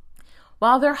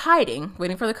 While they're hiding,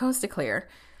 waiting for the coast to clear,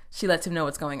 she lets him know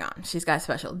what's going on. She's got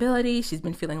special abilities. She's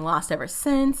been feeling lost ever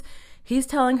since. He's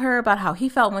telling her about how he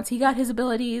felt once he got his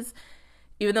abilities,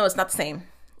 even though it's not the same.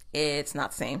 It's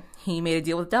not the same. He made a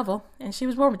deal with the devil, and she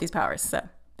was born with these powers, so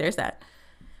there's that.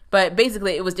 But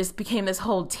basically, it was just became this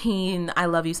whole teen I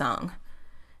love you song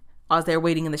as they're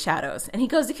waiting in the shadows. And he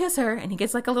goes to kiss her, and he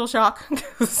gets like a little shock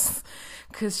because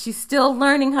she's still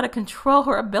learning how to control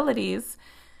her abilities.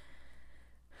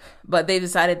 But they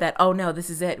decided that, oh no, this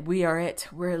is it. We are it.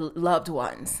 We're loved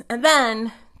ones. And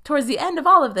then, towards the end of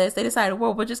all of this, they decided,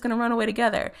 well, we're just going to run away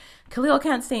together. Khalil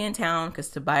can't stay in town because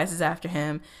Tobias is after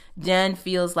him. Jen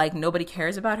feels like nobody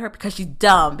cares about her because she's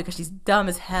dumb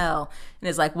as hell. And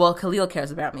is like, well, Khalil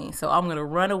cares about me, so I'm going to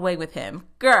run away with him.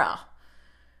 Girl,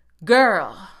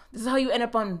 this is how you end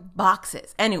up on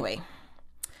boxes. Anyway,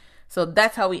 so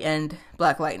that's how we end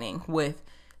Black Lightning, with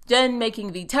Jen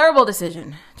making the terrible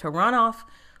decision to run off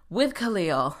with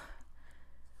Khalil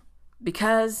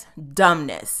because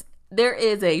dumbness. There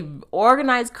is a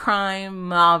organized crime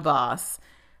mob boss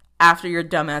after your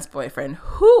dumbass boyfriend,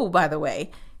 who, by the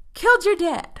way, killed your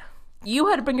dad. You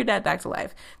had to bring your dad back to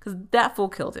life because that fool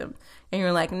killed him. And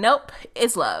you're like, nope,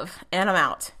 it's love, and I'm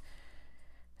out.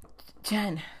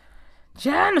 Jen.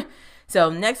 So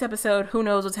next episode, who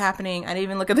knows what's happening? I didn't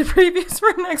even look at the previews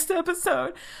for next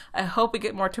episode. I hope we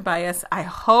get more Tobias. I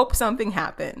hope something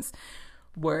happens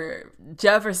where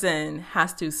Jefferson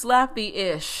has to slap the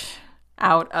ish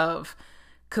out of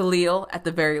Khalil at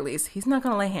the very least. He's not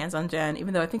going to lay hands on Jen,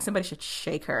 even though I think somebody should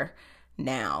shake her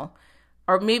now.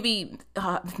 Or maybe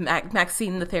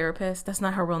Maxine the therapist. That's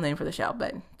not her real name for the show,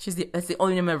 but that's the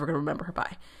only name I'm ever going to remember her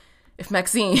by. If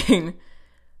Maxine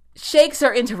shakes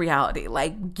her into reality,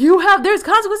 like, there's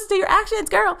consequences to your actions,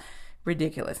 girl.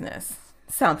 Ridiculousness.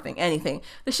 Something, anything.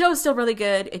 The show is still really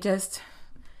good. It just,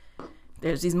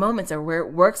 there's these moments where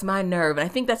it works my nerve, and I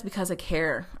think that's because I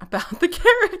care about the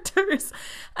characters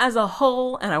as a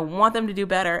whole, and I want them to do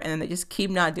better, and then they just keep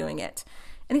not doing it.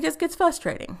 And it just gets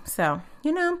frustrating. So,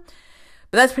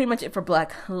 But that's pretty much it for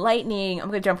Black Lightning. I'm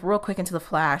going to jump real quick into The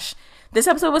Flash. This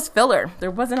episode was filler.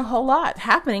 There wasn't a whole lot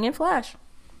happening in Flash.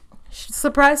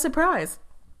 Surprise, surprise.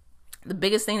 The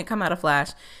biggest thing to come out of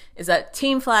Flash is that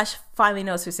Team Flash finally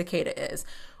knows who Cicada is.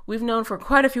 We've known for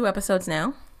quite a few episodes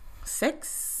now.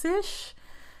 6-ish?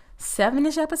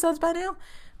 7-ish episodes by now?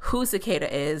 Who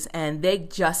Cicada is, and they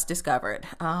just discovered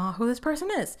who this person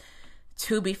is.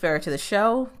 To be fair to the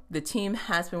show, the team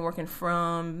has been working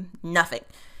from nothing.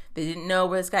 They didn't know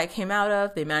where this guy came out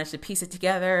of. They managed to piece it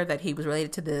together that he was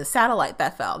related to the satellite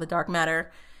that fell, the dark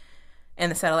matter, and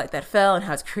the satellite that fell, and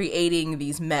how it's creating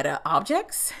these meta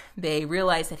objects. They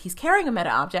realize that he's carrying a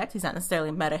meta object. He's not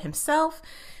necessarily meta himself.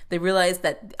 They realize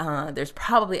that there's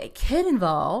probably a kid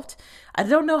involved. I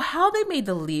don't know how they made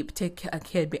the leap to a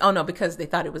kid. Oh, no, because they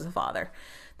thought it was a father.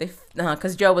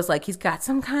 Because Joe was like, he's got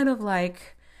some kind of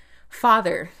like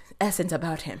father essence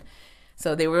about him.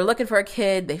 So they were looking for a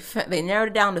kid. They narrowed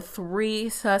it down to 3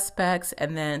 suspects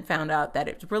and then found out that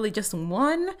it's really just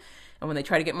one. And when they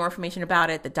tried to get more information about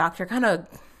it, the doctor kind of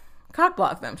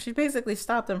cockblocked them. She basically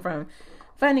stopped them from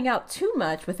finding out too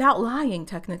much without lying,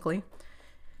 technically.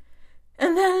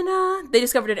 And then they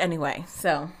discovered it anyway.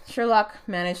 So Sherlock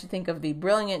managed to think of the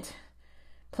brilliant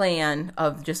plan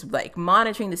of just like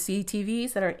monitoring the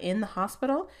CCTVs that are in the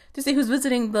hospital to see who's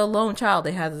visiting the lone child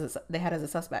they had as a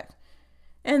suspect.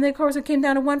 And then, of course, it came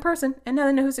down to one person, and now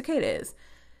they know who Cicada is.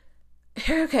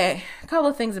 Okay, a couple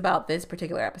of things about this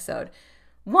particular episode.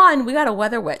 One, we got a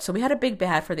weather witch, so we had a big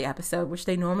bad for the episode, which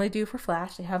they normally do for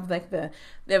Flash. They have like they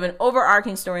have an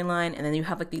overarching storyline, and then you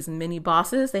have like these mini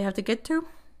bosses they have to get to.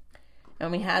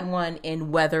 And we had one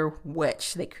in Weather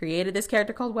Witch. They created this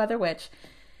character called Weather Witch.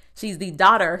 She's the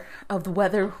daughter of the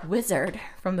Weather Wizard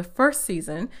from the first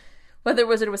season. Weather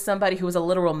Wizard was somebody who was a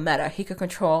literal meta. He could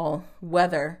control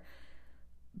weather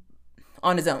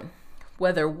on his own.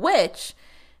 Weather Witch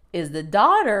is the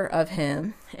daughter of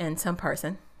him and some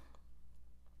person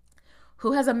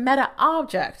who has a meta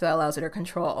object that allows her to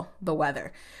control the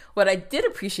weather. What I did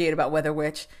appreciate about Weather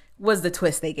Witch was the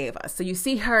twist they gave us. So you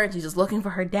see her and she's just looking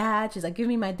for her dad. She's like, give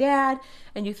me my dad.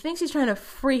 And you think she's trying to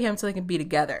free him so they can be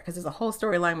together, because there's a whole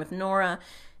storyline with Nora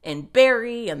and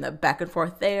Barry and the back and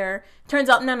forth there. Turns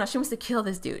out, no, she wants to kill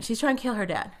this dude. She's trying to kill her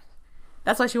dad.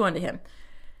 That's why she wanted him.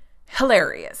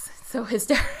 Hilarious. So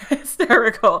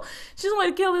hysterical. She just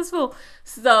wanted to kill this fool.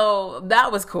 So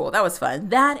that was cool. That was fun.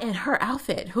 That and her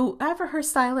outfit. Whoever her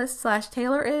stylist /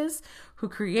 tailor is, who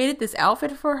created this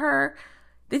outfit for her,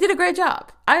 they did a great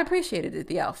job. I appreciated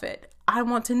the outfit. I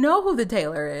want to know who the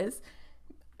tailor is.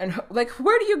 And like,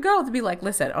 where do you go to be like,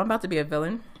 listen, I'm about to be a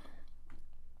villain.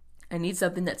 I need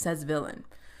something that says villain.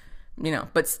 You know,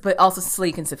 but also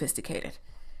sleek and sophisticated.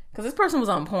 Because this person was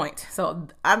on point. So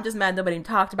I'm just mad nobody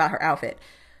talked about her outfit.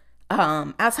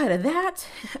 Outside of that,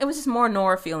 it was just more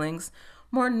Nora feelings.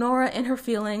 More Nora in her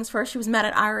feelings. First she was mad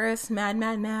at Iris.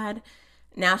 Mad.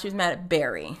 Now she was mad at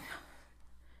Barry.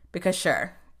 Because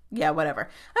sure. Yeah, whatever.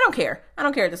 I don't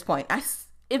care at this point.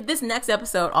 If this next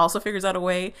episode also figures out a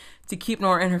way to keep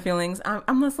Nora in her feelings,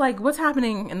 I'm just like, what's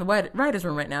happening in the writer's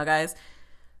room right now, guys?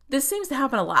 This seems to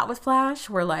happen a lot with Flash,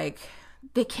 where like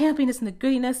the campiness and the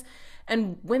goodiness,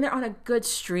 and when they're on a good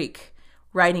streak,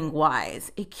 writing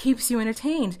wise, it keeps you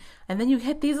entertained. And then you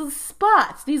hit these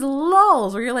spots, these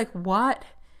lulls, where you're like, what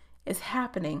is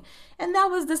happening? And that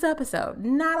was this episode.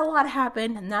 Not a lot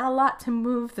happened, not a lot to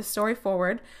move the story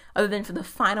forward, other than for the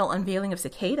final unveiling of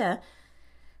Cicada.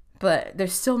 But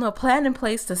there's still no plan in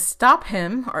place to stop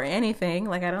him or anything.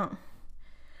 Like, I don't.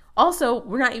 Also,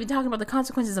 we're not even talking about the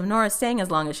consequences of Nora staying as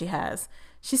long as she has.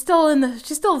 She's still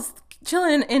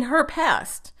chilling in her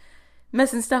past,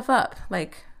 messing stuff up.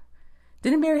 Like,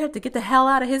 didn't Barry have to get the hell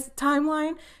out of his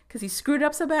timeline because he screwed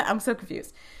up so bad? I'm so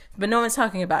confused. But no one's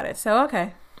talking about it. So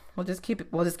okay, we'll just keep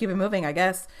it moving, I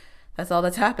guess. That's all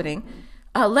that's happening.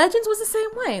 Legends was the same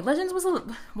way. Legends was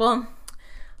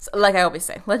like I always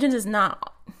say, Legends is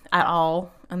not at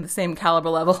all on the same caliber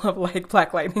level of like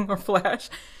Black Lightning or Flash.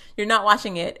 You're not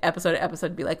watching it episode to episode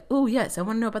to be like, oh yes, I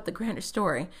want to know about the grander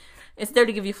story. It's there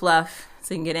to give you fluff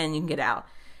so you can get in, you can get out.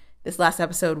 This last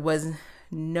episode was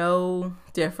no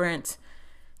different.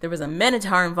 There was a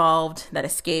Minotaur involved that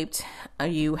escaped.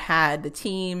 You had the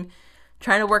team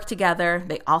trying to work together.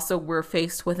 They also were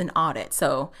faced with an audit.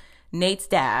 So Nate's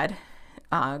dad,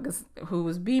 who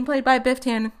was being played by Biff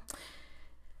Tannen,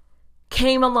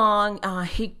 came along.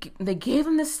 They gave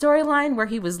him this storyline where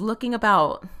he was looking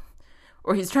about,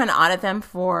 or he's trying to audit them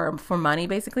for money,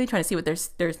 basically trying to see what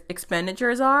their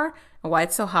expenditures are and why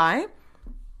it's so high.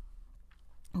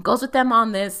 Goes with them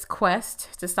on this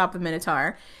quest to stop the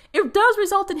Minotaur. It does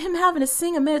result in him having to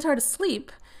sing a Minotaur to sleep.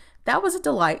 That was a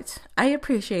delight. I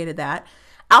appreciated that.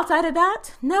 Outside of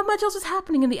that, not much else was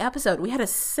happening in the episode. We had a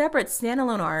separate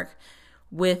standalone arc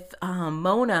with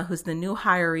Mona, who's the new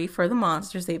hiree for the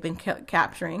monsters they've been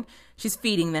capturing. She's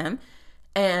feeding them.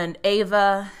 And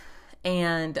Ava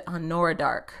and Nora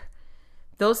Dark.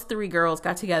 Those three girls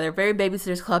got together, very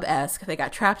Babysitters Club-esque. They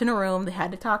got trapped in a room. They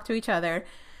had to talk to each other.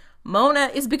 Mona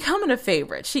is becoming a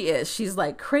favorite. She is. She's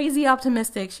like crazy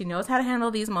optimistic. She knows how to handle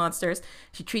these monsters.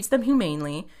 She treats them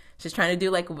humanely. She's trying to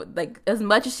do like as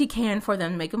much as she can for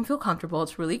them to make them feel comfortable.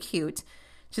 It's really cute.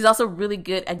 She's also really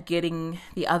good at getting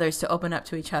the others to open up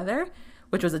to each other,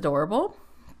 which was adorable.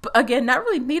 But again, not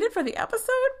really needed for the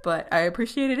episode, but I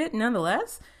appreciated it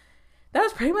nonetheless. That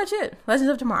was pretty much it. Legends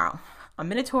of Tomorrow. A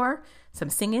Minotaur, some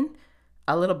singing,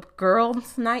 a little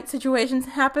girls' night situations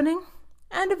happening.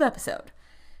 End of episode.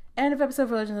 End of episode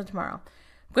for Legends of Tomorrow.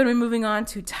 I'm going to be moving on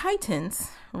to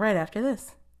Titans right after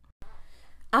this.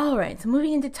 Alright, so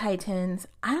moving into Titans.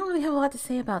 I don't really have a lot to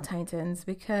say about Titans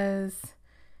because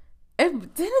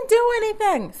it didn't do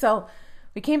anything. So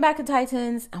we came back to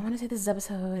Titans. I want to say this is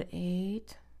episode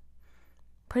 8.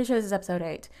 Pretty sure this is episode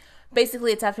 8.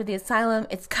 Basically, it's after the asylum.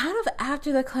 It's kind of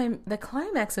after the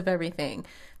climax of everything.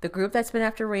 The group that's been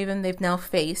after Raven, they've now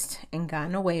faced and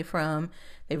gotten away from.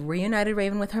 They've reunited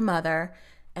Raven with her mother.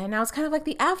 And now it's kind of like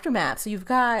the aftermath. So you've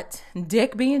got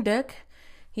Dick being Dick.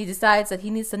 He decides that he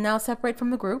needs to now separate from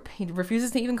the group. He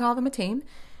refuses to even call them a team.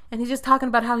 And he's just talking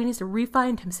about how he needs to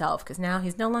re-find himself because now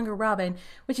he's no longer Robin,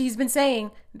 which he's been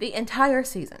saying the entire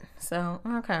season. So,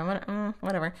 okay,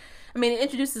 whatever. I mean, it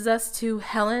introduces us to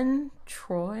Helen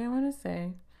Troy, I want to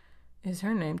say. Is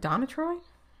her name Donna Troy?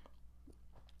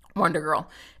 Wonder Girl.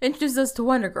 Introduces us to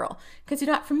Wonder Girl. Because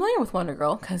you're not familiar with Wonder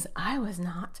Girl, because I was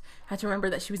not. I had to remember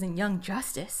that she was in Young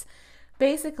Justice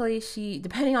basically she,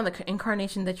 depending on the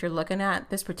incarnation that you're looking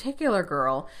at, this particular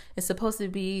girl is supposed to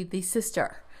be the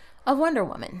sister of Wonder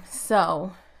Woman.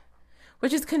 So,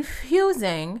 which is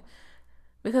confusing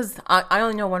because I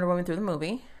only know Wonder Woman through the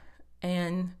movie,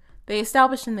 and they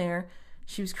established in there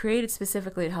she was created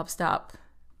specifically to help stop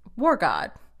War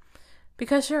God.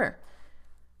 Because sure.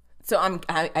 So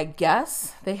I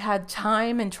guess they had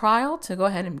time and trial to go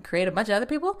ahead and create a bunch of other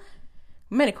people.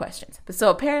 Many questions. But so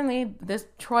apparently this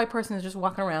Troy person is just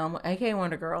walking around, aka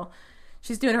Wonder Girl.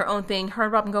 She's doing her own thing. Her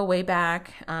and Robin go way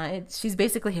back. She's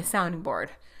basically his sounding board.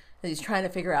 He's trying to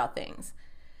figure out things.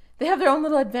 They have their own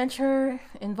little adventure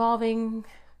involving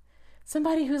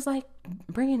somebody who's like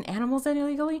bringing animals in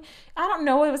illegally. I don't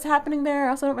know what was happening there.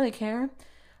 I also don't really care.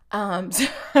 Because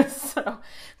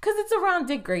it's around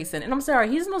Dick Grayson, and I'm sorry,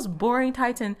 he's the most boring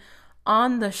Titan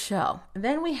on the show. And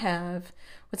then we have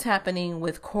what's happening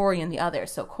with Kory and the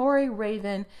others. So Kory,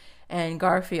 Raven, and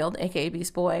Garfield, aka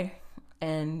Beast Boy,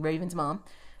 and Raven's mom,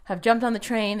 have jumped on the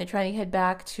train. They're trying to head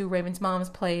back to Raven's mom's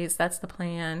place. That's the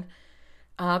plan.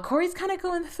 Kory's kind of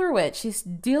going through it. She's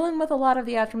dealing with a lot of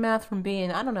the aftermath from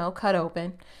being, I don't know, cut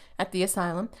open at the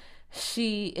asylum.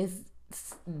 She is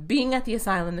being at the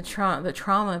asylum, the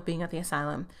trauma of being at the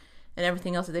asylum and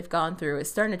everything else that they've gone through is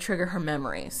starting to trigger her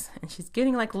memories. And she's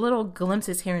getting like little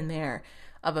glimpses here and there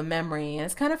of a memory, and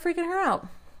it's kind of freaking her out.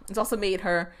 It's also made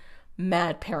her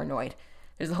mad paranoid.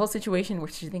 There's a whole situation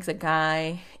where she thinks a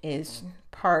guy is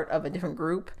part of a different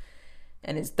group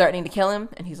and is threatening to kill him,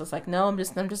 and he's just like, no, I'm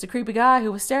just a creepy guy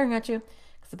who was staring at you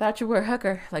because I thought you were a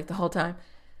hooker like the whole time.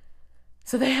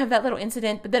 So they have that little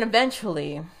incident, but then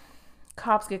eventually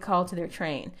cops get called to their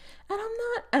train.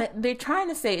 And they're trying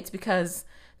to say it's because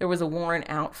there was a warrant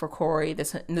out for Kory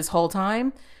this whole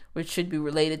time, which should be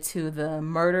related to the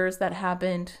murders that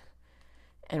happened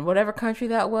in whatever country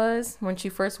that was when she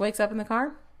first wakes up in the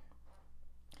car.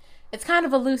 It's kind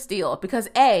of a loose deal because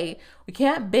A, we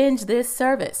can't binge this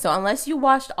service. So unless you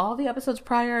watched all the episodes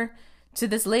prior to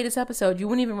this latest episode, you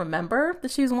wouldn't even remember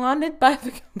that she was wanted by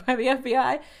the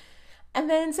FBI. And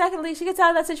then secondly, she gets out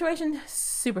of that situation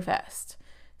super fast.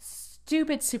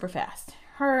 Super fast.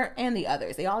 Her and the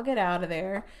others, they all get out of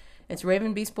there. It's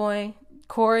Raven, Beast Boy,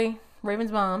 Kory,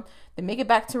 Raven's mom. They make it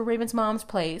back to Raven's mom's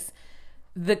place.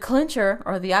 The clincher,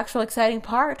 or the actual exciting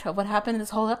part of what happened in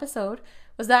this whole episode,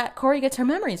 was that Kory gets her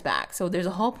memories back. So there's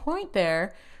a whole point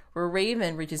there where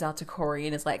Raven reaches out to Kory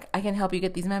and is like, I can help you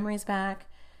get these memories back.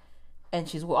 And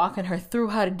she's walking her through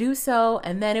how to do so.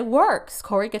 And then it works.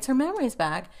 Kory gets her memories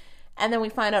back. And then we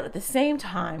find out at the same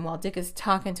time, while Dick is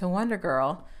talking to Wonder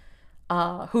Girl,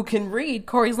 who can read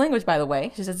Kory's language, by the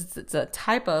way. She says it's a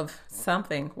type of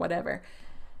something, whatever.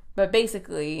 But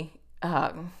basically,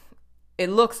 it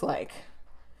looks like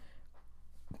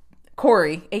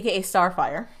Kory, aka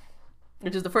Starfire,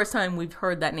 which is the first time we've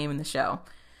heard that name in the show,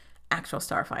 actual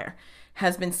Starfire,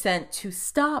 has been sent to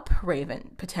stop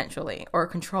Raven, potentially, or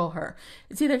control her.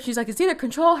 It's either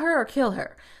control her or kill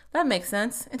her. That makes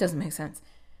sense. It doesn't make sense.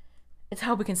 It's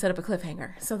how we can set up a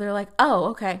cliffhanger. So they're like, oh,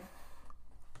 okay.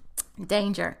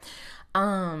 Danger.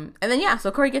 And then,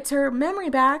 so Kory gets her memory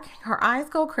back. Her eyes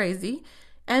go crazy.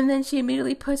 And then she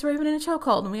immediately puts Raven in a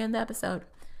chokehold, and we end the episode.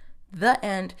 The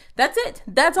end. That's it.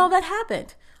 That's all that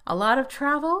happened. A lot of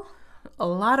travel. A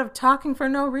lot of talking for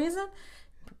no reason.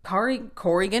 Kory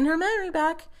getting her memory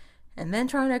back. And then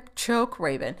trying to choke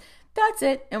Raven. That's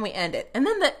it. And we end it. And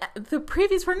then the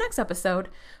previews for next episode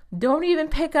don't even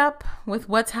pick up with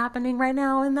what's happening right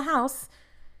now in the house.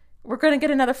 We're going to get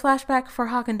another flashback for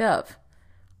Hawk and Dove.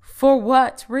 For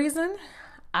what reason?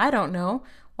 I don't know.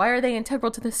 Why are they integral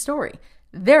to this story?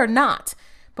 They're not.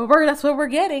 But that's what we're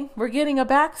getting. We're getting a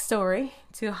backstory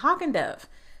to Hawk and Dove.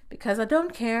 Because I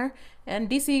don't care. And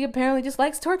DC apparently just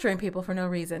likes torturing people for no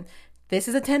reason. This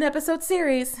is a 10-episode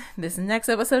series. This next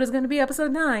episode is going to be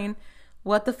episode 9.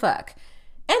 What the fuck?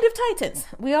 End of Titans.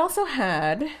 We also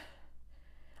had...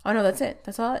 Oh no, that's it.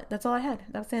 That's all I had.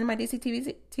 That was the end of my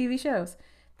DC TV shows.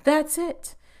 That's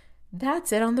it.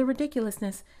 That's it on the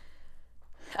ridiculousness.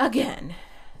 Again,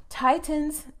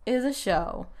 Titans is a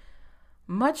show,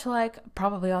 much like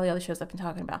probably all the other shows I've been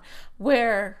talking about,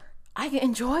 where I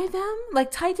enjoy them.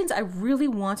 Like Titans, I really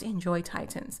want to enjoy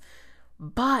Titans.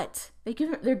 But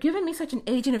they're giving me such an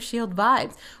Agent of S.H.I.E.L.D.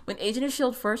 vibes. When Agent of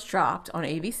S.H.I.E.L.D. first dropped on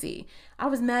ABC, I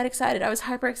was mad excited. I was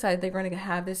hyper excited they're going to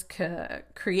have this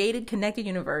created, connected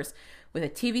universe with a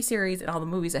TV series and all the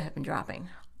movies that have been dropping.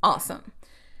 Awesome.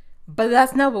 But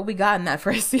that's not what we got in that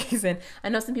first season. I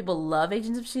know some people love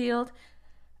Agents of S.H.I.E.L.D.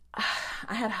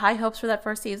 I had high hopes for that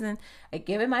first season. I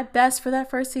gave it my best for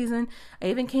that first season. I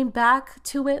even came back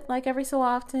to it like every so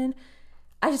often.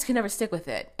 I just could never stick with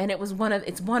it. And it's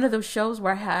one of those shows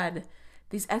where I had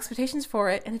these expectations for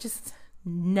it, and it just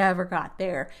never got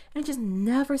there. And it just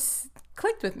never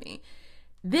clicked with me.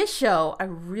 This show, I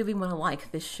really want to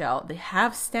like this show. They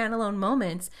have standalone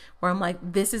moments where I'm like,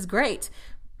 this is great,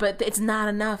 but it's not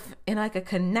enough in like a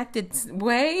connected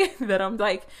way that I'm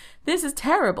like, this is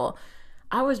terrible.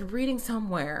 I was reading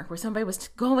somewhere where somebody was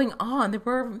going on, they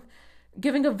were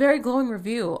giving a very glowing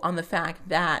review on the fact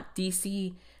that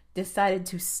DC decided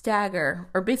to stagger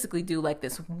or basically do like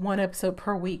this 1 episode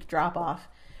per week drop off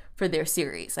for their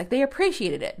series. Like they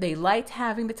appreciated it. They liked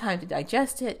having the time to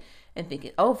digest it and think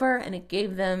it over, and it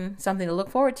gave them something to look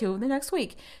forward to the next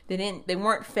week. They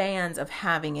weren't fans of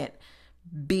having it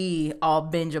be all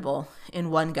bingeable in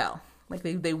one go. Like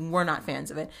they were not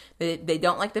fans of it. They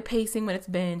don't like the pacing when it's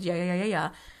binge.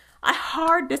 Yeah. I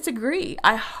hard disagree.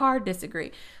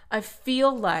 I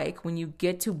feel like when you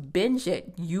get to binge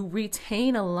it, you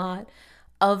retain a lot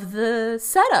of the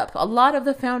setup, a lot of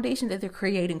the foundation that they're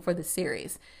creating for the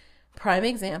series. Prime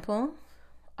example,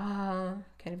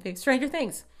 Stranger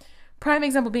Things. Prime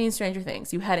example being Stranger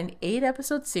Things. You had an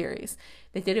 8-episode series.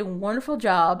 They did a wonderful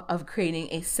job of creating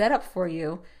a setup for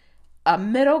you, a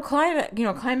middle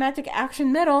climactic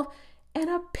action middle, and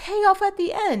a payoff at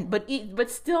the end, but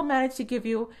still managed to give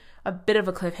you a bit of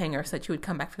a cliffhanger so that you would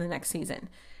come back for the next season.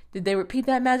 Did they repeat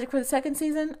that magic for the second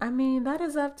season? I mean, that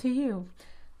is up to you.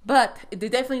 But they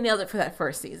definitely nailed it for that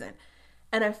first season.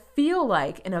 And I feel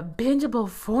like in a bingeable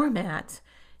format,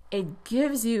 it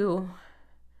gives you,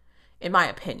 in my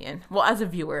opinion, well, as a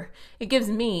viewer, it gives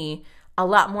me a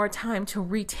lot more time to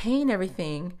retain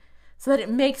everything so that it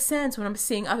makes sense when I'm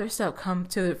seeing other stuff come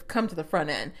to the front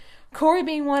end. Corey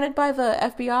being wanted by the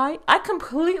FBI, I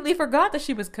completely forgot that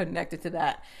she was connected to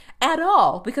that at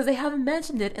all because they haven't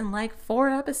mentioned it in like 4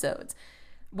 episodes,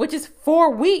 which is 4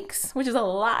 weeks, which is a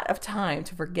lot of time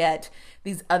to forget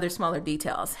these other smaller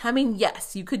details. I mean,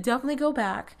 yes, you could definitely go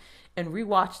back and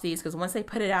rewatch these because once they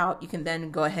put it out, you can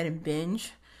then go ahead and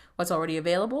binge what's already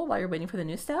available while you're waiting for the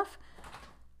new stuff.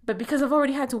 But because I've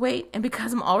already had to wait and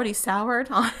because I'm already soured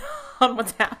on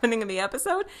what's happening in the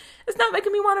episode, it's not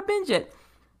making me want to binge it.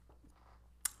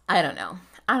 I don't know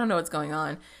what's going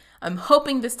on. I'm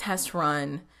hoping this test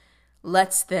run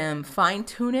lets them fine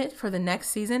tune it for the next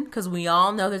season because we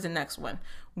all know there's a next one.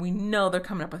 We know they're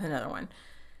coming up with another one.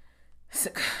 So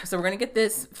we're going to get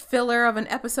this filler of an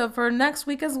episode for next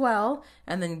week as well.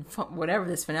 And then whatever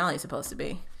this finale is supposed to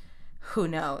be. Who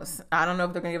knows? I don't know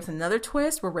if they're going to give us another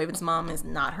twist where Raven's mom is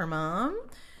not her mom.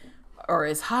 Or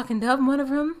is Hawk and Dove one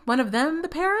of them the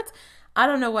parents? I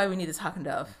don't know why we need this Hawk and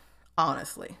Dove,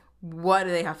 honestly. What do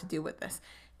they have to do with this?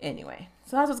 Anyway,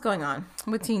 so that's what's going on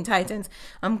with Teen Titans.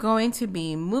 I'm going to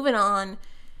be moving on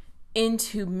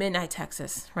into Midnight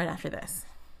Texas right after this.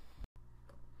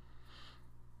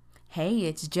 Hey,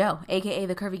 it's Jo, aka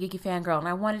the Curvy Geeky Fangirl, and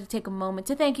I wanted to take a moment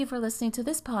to thank you for listening to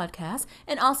this podcast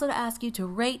and also to ask you to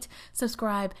rate,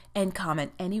 subscribe, and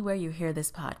comment anywhere you hear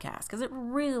this podcast because it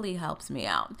really helps me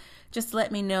out. Just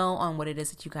let me know on what it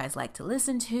is that you guys like to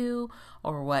listen to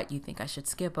or what you think I should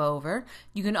skip over.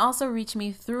 You can also reach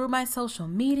me through my social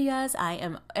medias. I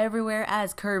am everywhere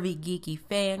as Curvy Geeky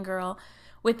Fangirl.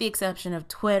 With the exception of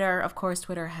Twitter. Of course,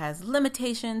 Twitter has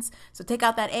limitations, so take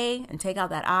out that A and take out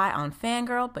that I on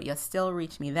Fangirl, but you'll still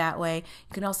reach me that way.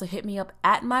 You can also hit me up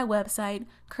at my website,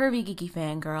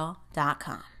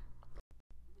 curvygeekyfangirl.com.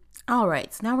 All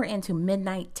right, so now we're into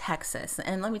Midnight Texas,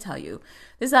 and let me tell you,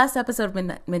 this last episode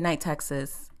of Midnight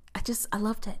Texas, I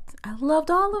loved it. I loved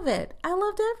all of it. I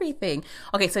loved everything.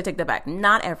 Okay, so I take that back.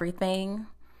 Not everything.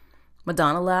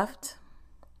 Madonna left.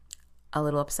 A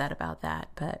little upset about that,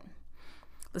 but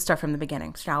let's start from the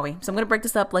beginning, shall we? So I'm going to break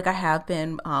this up like I have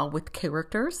been with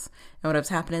characters and what's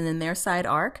happening in their side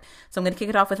arc. So I'm going to kick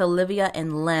it off with Olivia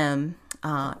and Lem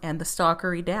and the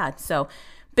stalkery dad. So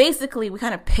basically, we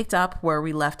kind of picked up where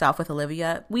we left off with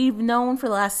Olivia. We've known for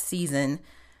the last season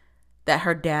that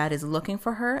her dad is looking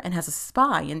for her and has a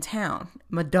spy in town,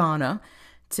 Madonna,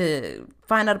 to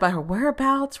find out about her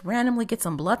whereabouts, randomly get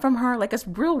some blood from her. Like, it's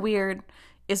real weird.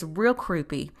 It's real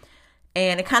creepy.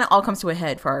 And it kind of all comes to a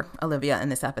head for Olivia in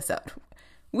this episode.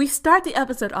 We start the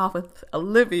episode off with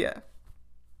Olivia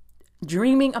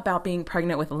dreaming about being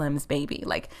pregnant with Lem's baby.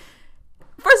 Like,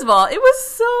 first of all, it was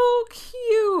so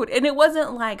cute. And it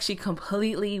wasn't like she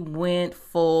completely went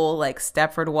full like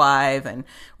Stepford wife and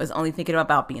was only thinking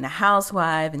about being a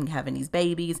housewife and having these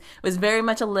babies. It was very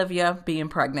much Olivia being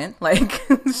pregnant. Like,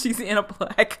 she's in a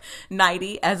black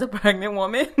nightie as a pregnant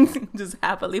woman, just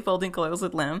happily folding clothes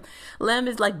with Lem. Lem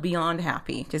is like beyond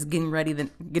happy, just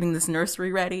getting this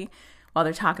nursery ready while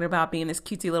they're talking about being this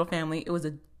cutesy little family. It was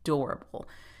adorable.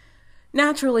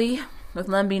 Naturally, with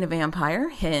Lem being a vampire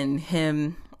and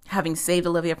him having saved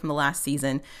Olivia from the last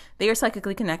season, they are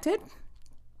psychically connected.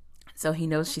 So he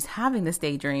knows she's having this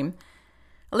daydream.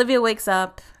 Olivia wakes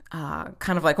up,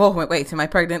 kind of like, oh, wait, am I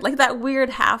pregnant? Like that weird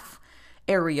half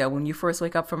area when you first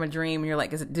wake up from a dream and you're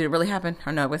like, did it really happen?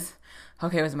 Or no, it was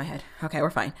in my head. Okay, we're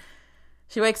fine.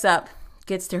 She wakes up,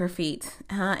 gets to her feet,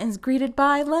 and is greeted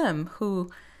by Lem, who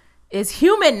is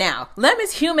human now. Lem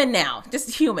is human now.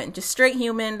 Just human. Just straight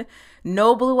human.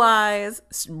 No blue eyes.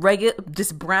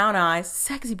 Just brown eyes.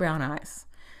 Sexy brown eyes.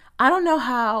 I don't know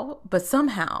how, but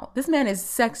somehow this man is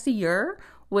sexier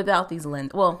without these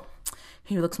lenses. Well,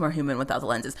 he looks more human without the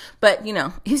lenses. But,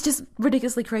 he's just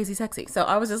ridiculously crazy sexy. So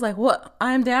I was just like, what?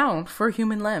 I am down for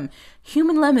Human Lem.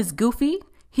 Human Lem is goofy.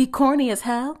 He corny as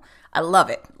hell. I love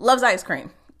it. Loves ice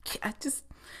cream. It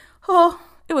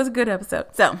was a good episode.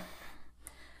 So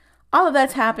all of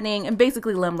that's happening. And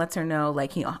basically Lem lets her know,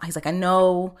 like, he's like, I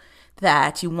know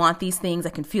that you want these things. I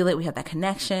can feel it. We have that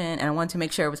connection. And I wanted to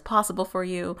make sure it was possible for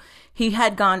you. He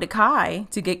had gone to Kai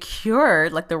to get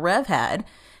cured like the Rev had.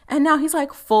 And now he's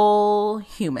like full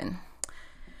human.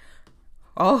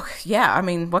 Oh, yeah. I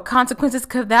mean, what consequences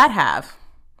could that have?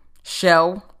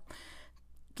 Show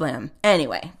Lem.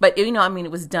 Anyway, but it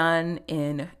was done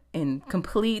in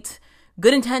complete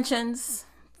good intentions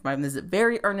from this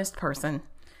very earnest person.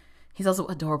 He's also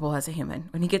adorable as a human.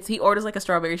 When he orders like a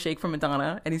strawberry shake from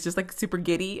Madonna, and he's just like super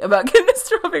giddy about getting a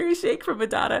strawberry shake from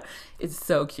Madonna. It's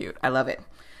so cute. I love it.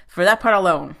 For that part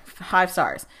alone, 5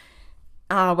 stars.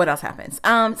 What else happens?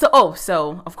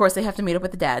 So of course they have to meet up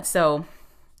with the dad. So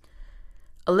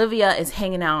Olivia is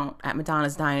hanging out at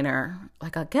Madonna's diner,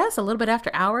 like I guess a little bit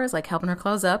after hours, like helping her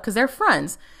close up because they're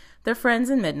friends. They're friends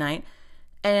in midnight.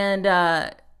 And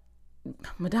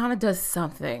Madonna does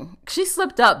something. She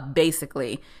slipped up,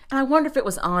 basically. And I wonder if it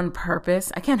was on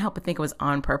purpose. I can't help but think it was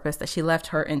on purpose that she left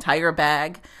her entire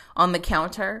bag on the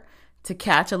counter to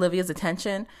catch Olivia's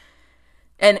attention.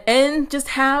 And just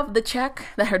have the check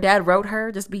that her dad wrote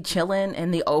her just be chilling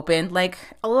in the open. Like,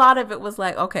 a lot of it was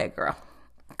like, okay, girl,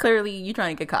 clearly you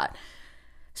trying to get caught.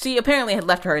 She apparently had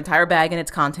left her entire bag and its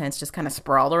contents just kind of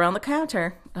sprawled around the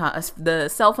counter. The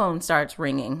cell phone starts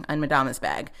ringing on Madonna's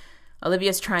bag.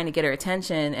 Olivia's trying to get her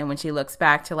attention, and when she looks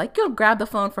back to go grab the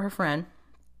phone for her friend,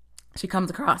 she comes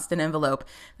across an envelope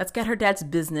that's got her dad's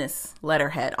business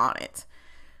letterhead on it.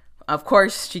 Of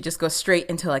course, she just goes straight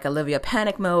into like Olivia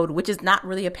panic mode, which is not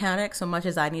really a panic so much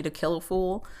as I need to kill a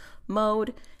fool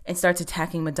mode, and starts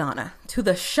attacking Madonna. To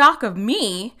the shock of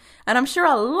me, and I'm sure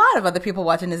a lot of other people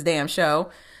watching this damn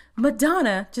show,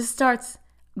 Madonna just starts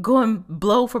going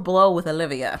blow for blow with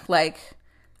Olivia. Like,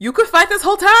 you could fight this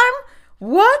whole time?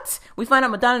 What? We find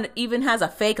out Madonna even has a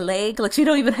fake leg. Like, she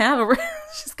don't even have a...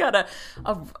 She's got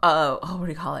what do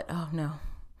you call it? Oh, no.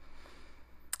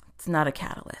 It's not a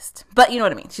catalyst. But you know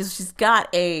what I mean. She's got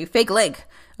a fake leg,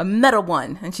 a metal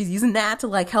one, and she's using that to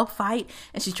like help fight,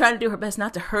 and she's trying to do her best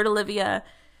not to hurt Olivia.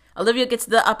 Olivia gets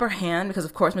the upper hand because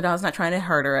of course Madonna's not trying to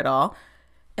hurt her at all.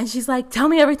 And she's like, tell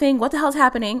me everything. What the hell's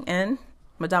happening? And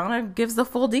Madonna gives the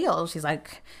full deal. She's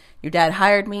like, your dad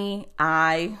hired me.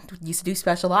 I used to do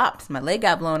special ops. My leg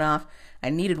got blown off. I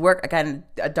needed work. I got in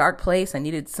a dark place. I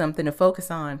needed something to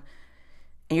focus on.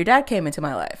 And your dad came into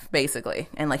my life, basically.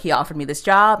 And like, he offered me this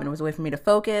job and it was a way for me to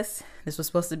focus. This was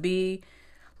supposed to be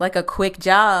like a quick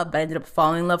job, but I ended up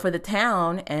falling in love with the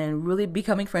town and really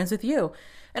becoming friends with you.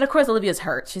 And of course, Olivia's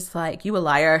hurt. She's like, you a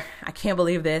liar. I can't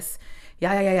believe this.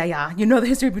 Yeah. You know the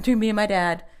history between me and my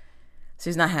dad.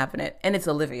 She's not having it. And it's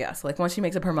Olivia. So like, once she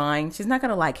makes up her mind, she's not going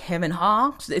to like him and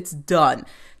haw. It's done.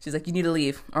 She's like, you need to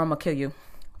leave or I'm going to kill you.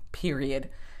 Period.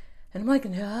 And I'm like,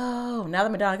 no. Now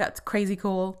that Madonna got crazy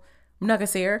cool, I'm not going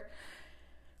to see her.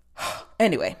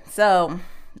 Anyway, so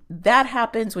that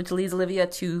happens, which leads Olivia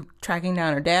to tracking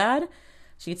down her dad.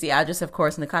 She gets the address, of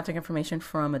course, and the contact information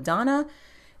from Madonna.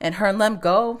 And her and Lem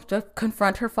go to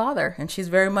confront her father. And she's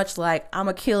very much like, I'm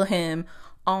going to kill him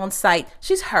on sight.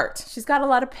 She's hurt. She's got a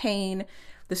lot of pain.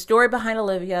 The story behind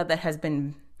Olivia that has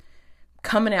been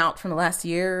coming out from the last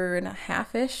year and a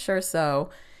half-ish or so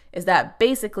is that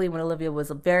basically when Olivia was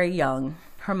very young,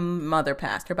 her mother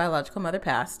passed. Her biological mother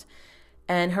passed.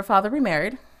 And her father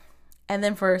remarried. And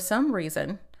then for some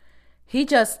reason, he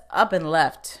just up and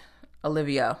left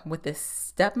Olivia with this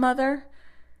stepmother.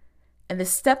 And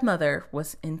this stepmother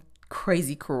was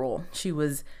crazy cruel. She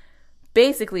was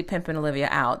basically pimping Olivia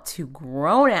out to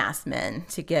grown-ass men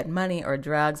to get money or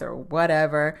drugs or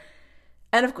whatever.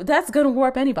 And that's going to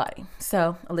warp anybody.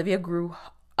 So Olivia grew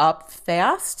up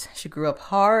fast. She grew up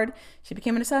hard. She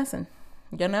became an assassin,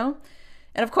 you know?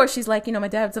 And of course, she's like, my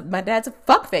dad's a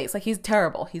fuckface. Like, he's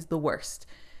terrible. He's the worst.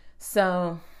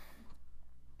 So,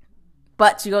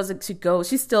 but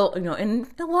she's still, in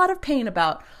a lot of pain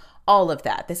about all of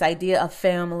that. This idea of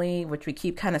family, which we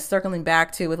keep kind of circling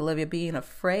back to with Olivia being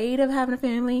afraid of having a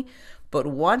family, but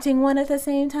wanting one at the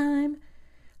same time.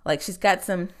 Like she's got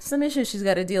some issues she's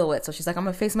got to deal with. So she's like, I'm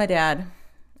going to face my dad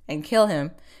and kill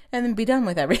him and then be done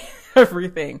with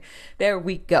everything. There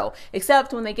we go.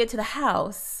 Except when they get to the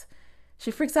house,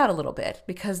 she freaks out a little bit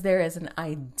because there is an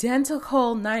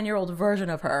identical 9-year-old version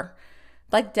of her,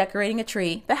 like decorating a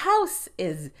tree. The house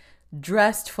is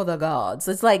dressed for the gods.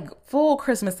 It's like full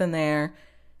Christmas in there.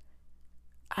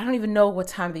 I don't even know what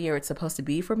time of the year it's supposed to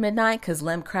be for midnight because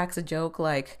Lem cracks a joke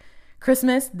like,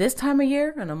 Christmas this time of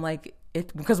year? And I'm like,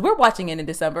 because we're watching it in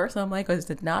December. So I'm like, is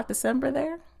it not December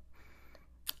there?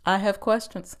 I have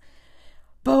questions.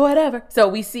 But whatever. So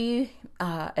we see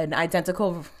an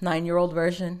identical 9-year-old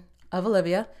version of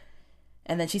Olivia.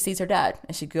 And then she sees her dad.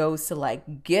 And she goes to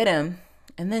like get him.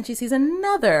 And then she sees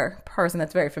another person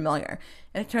that's very familiar.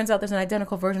 And it turns out there's an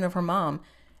identical version of her mom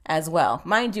as well.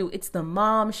 Mind you, it's the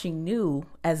mom she knew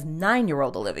as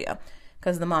 9-year-old Olivia.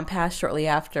 Because the mom passed shortly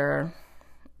after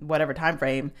whatever time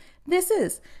frame this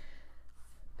is.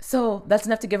 So that's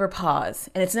enough to give her pause.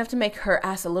 And it's enough to make her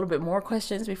ask a little bit more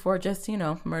questions before just,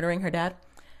 murdering her dad.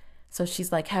 So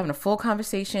she's like having a full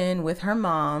conversation with her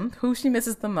mom, who she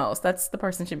misses the most. That's the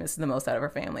person she misses the most out of her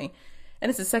family. And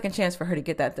it's a second chance for her to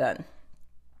get that done.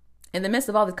 In the midst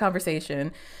of all this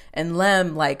conversation and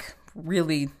Lem like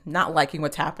really not liking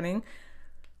what's happening,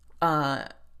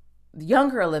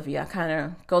 younger Olivia kind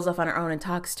of goes off on her own and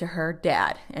talks to her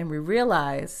dad. And we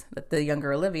realize that the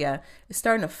younger Olivia is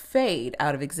starting to fade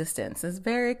out of existence. It's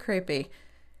very creepy.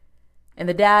 And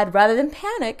the dad, rather than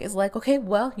panic, is like, okay,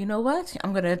 well, you know what?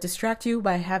 I'm going to distract you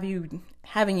by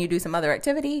having you do some other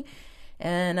activity.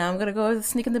 And I'm going to go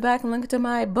sneak in the back and link to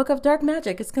my book of dark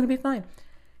magic. It's going to be fine.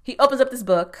 He opens up this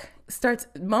book, starts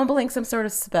mumbling some sort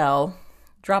of spell,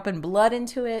 dropping blood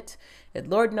into it, and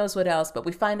Lord knows what else, but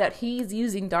we find out he's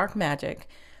using dark magic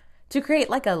to create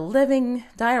like a living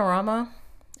diorama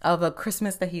of a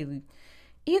Christmas that he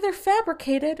either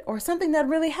fabricated or something that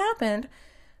really happened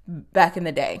back in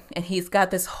the day. And he's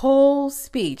got this whole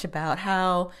speech about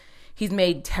how he's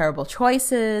made terrible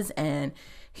choices and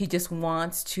he just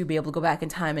wants to be able to go back in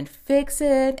time and fix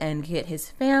it and get his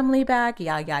family back.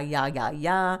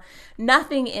 Yeah.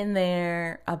 Nothing in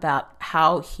there about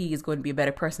how he is going to be a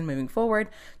better person moving forward.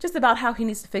 Just about how he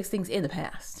needs to fix things in the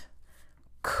past.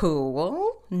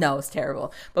 Cool. No, it's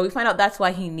terrible. But we find out that's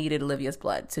why he needed Olivia's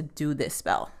blood to do this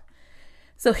spell.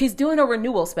 So he's doing a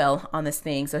renewal spell on this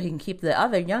thing so he can keep the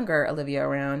other younger Olivia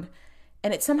around.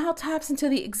 And it somehow taps into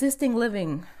the existing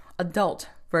living adult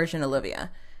version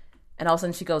Olivia. And all of a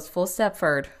sudden she goes full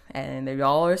Stepford and they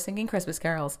all are singing Christmas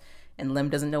carols and Lem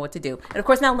doesn't know what to do. And of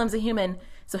course now Lem's a human,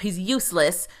 so he's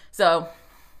useless. So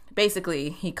basically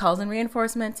he calls in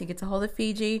reinforcements. He gets a hold of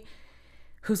Fiji,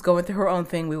 who's going through her own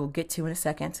thing we will get to in a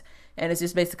second. And it's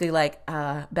just basically like,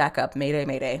 back up, mayday,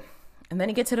 mayday. And then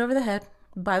he gets hit over the head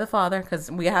by the father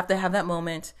because we have to have that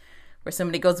moment where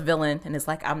somebody goes villain and is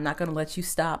like, I'm not going to let you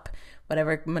stop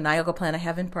whatever maniacal plan I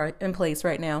have in place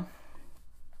right now.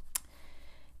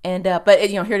 And, but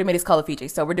here to make his call of Fiji,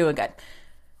 so we're doing good.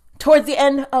 Towards the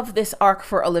end of this arc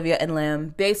for Olivia and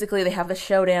Lem, basically they have the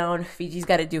showdown. Fiji's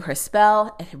got to do her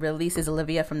spell. It releases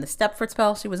Olivia from the Stepford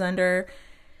spell she was under.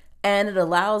 And it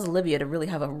allows Olivia to really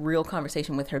have a real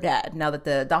conversation with her dad now that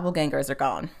the doppelgangers are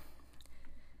gone.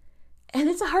 And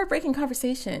it's a heartbreaking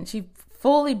conversation. She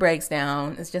fully breaks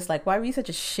down. It's just like, why were you such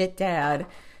a shit dad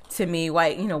to me? Why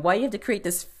you have to create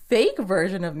this fake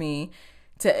version of me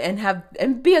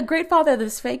and be a great father of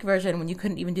this fake version when you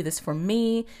couldn't even do this for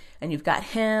me? And you've got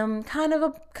him kind of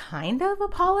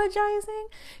apologizing.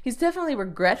 He's definitely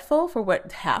regretful for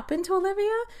what happened to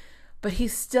Olivia, but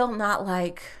he's still not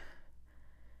like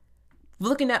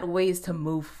looking at ways to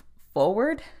move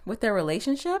forward with their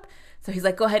relationship. So he's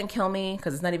like, go ahead and kill me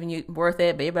because it's not even worth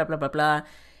it, blah, blah, blah, blah, blah.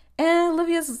 And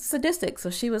Olivia's sadistic.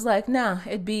 So she was like, nah,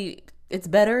 it's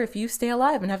better if you stay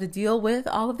alive and have to deal with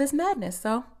all of this madness.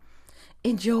 So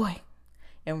enjoy,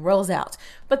 and rolls out.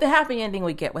 But the happy ending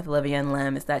we get with Olivia and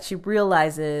Lem is that she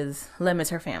realizes Lem is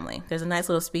her family. There's a nice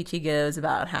little speech he gives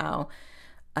about how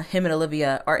him and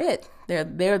Olivia are it.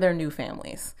 They're their new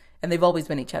families, and they've always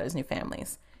been each other's new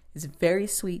families. It's very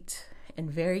sweet and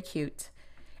very cute,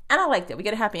 and I liked it. We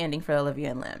get a happy ending for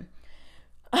Olivia and Lem.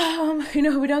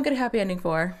 Who we don't get a happy ending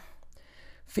for?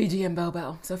 Fiji and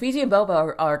Bobo. So Fiji and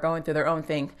Bobo are going through their own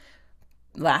thing.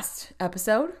 Last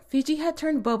episode, Fiji had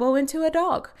turned Bobo into a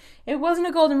dog. It wasn't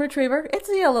a golden retriever. It's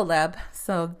a yellow lab.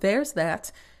 So there's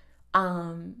that.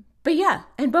 But yeah,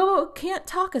 and Bobo can't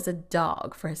talk as a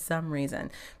dog for some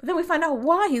reason. But then we find out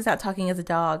why he's not talking as a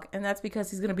dog, and that's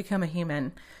because he's going to become a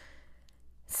human.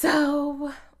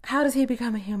 So how does he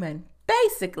become a human?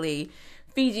 Basically,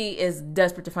 Fiji is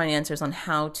desperate to find answers on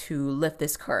how to lift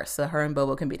this curse so her and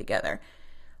Bobo can be together.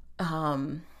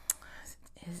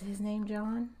 Is his name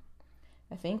John?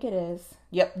 I think it is.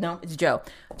 Yep, no, it's Joe.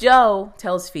 Joe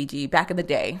tells Fiji back in the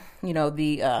day,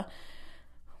 the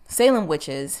Salem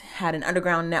witches had an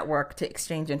underground network to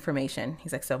exchange information.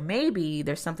 He's like, so maybe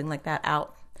there's something like that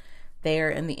out there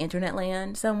in the internet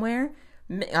land somewhere.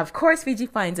 Of course, Fiji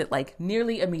finds it like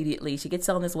nearly immediately. She gets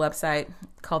on this website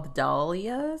called the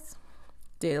Dahlias.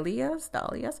 I'm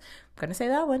gonna say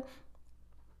that one.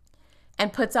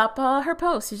 And puts up her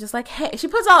post. She's just like, hey, she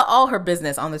puts out all her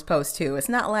business on this post too. It's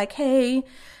not like, hey,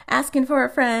 asking for a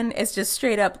friend. It's just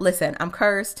straight up, listen, I'm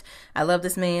cursed. I love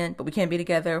this man, but we can't be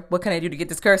together. What can I do to get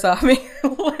this curse off me?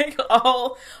 Like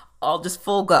all just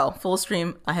full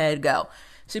stream ahead, go.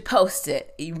 She posted.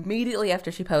 Immediately after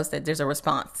she posted, there's a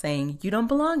response saying, you don't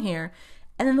belong here.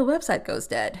 And then the website goes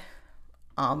dead.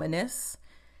 Ominous.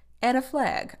 And a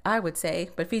flag, I would say.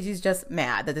 But Fiji's just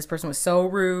mad that this person was so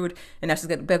rude. And now she's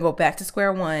going to go back to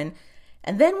square one.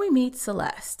 And then we meet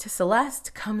Celeste.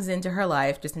 Celeste comes into her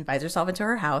life, just invites herself into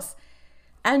her house,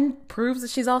 and proves that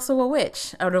she's also a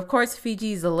witch. And of course,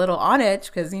 Fiji's a little on edge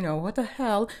because, what the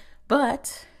hell.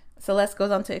 But Celeste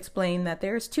goes on to explain that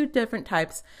there's two different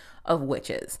types of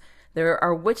witches. There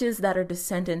are witches that are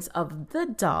descendants of the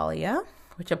Dahlia,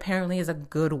 which apparently is a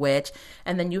good witch.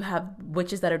 And then you have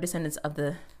witches that are descendants of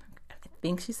the, I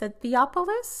think she said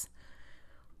Theopolis,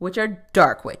 which are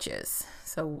dark witches.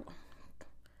 So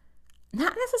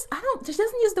not necessarily, she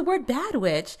doesn't use the word bad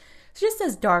witch. She just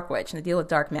says dark witch and they deal with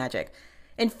dark magic.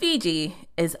 And Fiji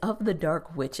is of the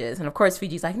dark witches. And of course,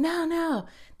 Fiji's like, no,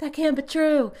 that can't be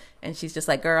true. And she's just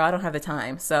like, girl, I don't have the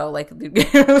time. So like,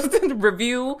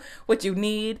 review what you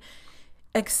need.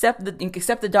 Accept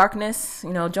the darkness,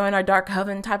 join our dark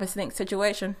coven type of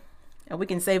situation. And we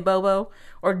can save Bobo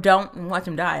or don't and watch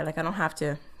him die. Like, I don't have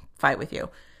to fight with you.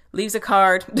 Leaves a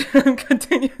card,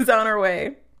 continues on her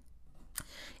way.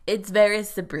 It's very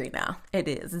Sabrina. It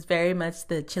is. It's very much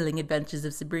the chilling adventures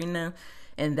of Sabrina.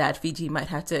 And that Fiji might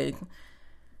have to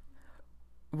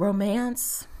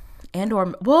romance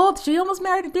well, she almost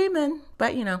married a demon,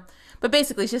 but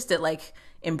basically it's just to like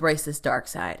embrace this dark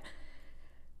side.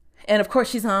 And of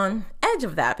course she's on edge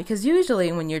of that because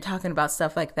usually when you're talking about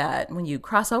stuff like that, when you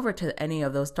cross over to any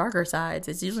of those darker sides,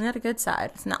 it's usually not a good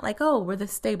side. It's not like, oh, we're the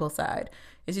stable side.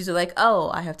 It's usually like,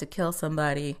 oh, I have to kill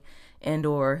somebody and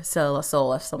or sell a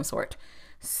soul of some sort.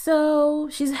 So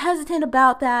she's hesitant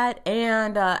about that.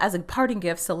 And as a parting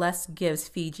gift, Celeste gives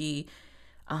Fiji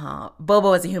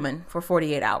Bobo as a human for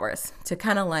 48 hours to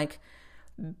kind of like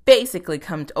basically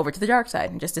come over to the dark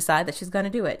side and just decide that she's going to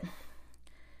do it.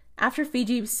 After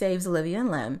Fiji saves Olivia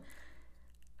and Lem,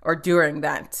 or during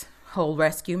that whole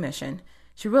rescue mission,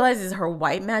 she realizes her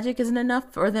white magic isn't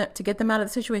enough for them to get them out of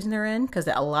the situation they're in because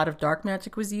a lot of dark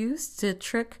magic was used to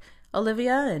trick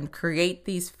Olivia and create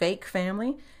these fake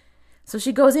family. So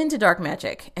she goes into dark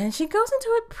magic, and she goes into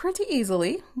it pretty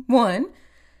easily. 1,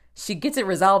 she gets it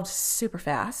resolved super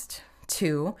fast.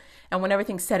 2, and when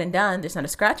everything's said and done, there's not a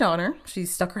scratch on her. She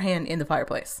stuck her hand in the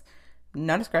fireplace.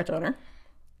 Not a scratch on her.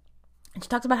 And she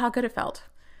talks about how good it felt.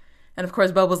 And of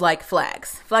course, Bobo's like,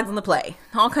 flags on the play.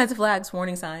 All kinds of flags,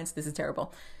 warning signs, this is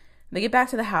terrible. They get back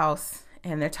to the house,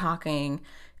 and they're talking,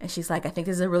 and she's like, I think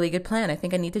this is a really good plan. I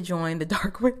think I need to join the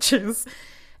Dark Witches.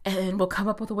 And we'll come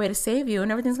up with a way to save you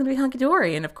and everything's going to be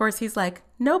hunky-dory. And of course, he's like,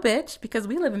 no, bitch, because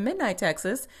we live in Midnight,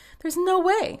 Texas. There's no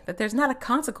way that there's not a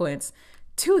consequence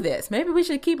to this. Maybe we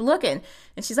should keep looking.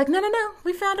 And she's like, no,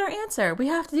 we found our answer. We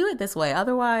have to do it this way.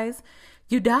 Otherwise,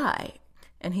 you die.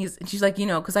 And she's like,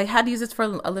 because I had to use this for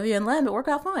Olivia and Lem. It worked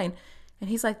out fine. And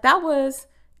he's like, that was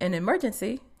an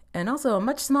emergency and also a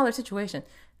much smaller situation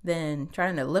than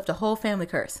trying to lift a whole family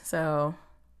curse. So...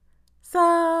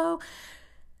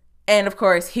 And of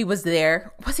course, he was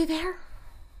there. Was he there?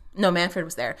 No, Manfred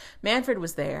was there. Manfred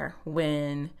was there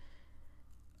when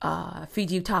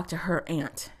Fiji talked to her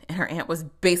aunt. And her aunt was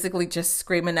basically just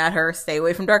screaming at her, stay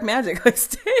away from dark magic. Like,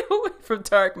 stay away from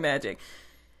dark magic.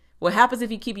 What happens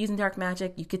if you keep using dark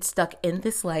magic? You get stuck in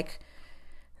this, like,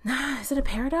 is it a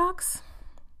paradox?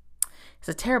 It's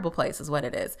a terrible place is what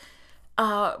it is.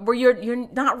 Where you're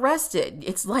not rested.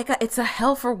 It's like it's a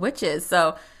hell for witches.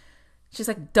 So... she's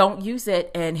like, don't use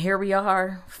it. And here we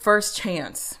are. First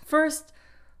chance. First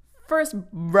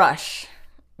brush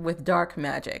with dark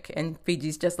magic. And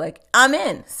Fiji's just like, I'm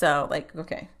in. So like,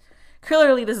 okay.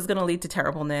 Clearly this is going to lead to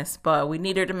terribleness. But we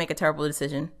need her to make a terrible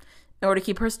decision in order to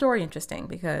keep her story interesting.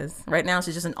 Because right now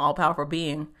she's just an all-powerful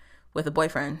being with a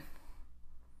boyfriend.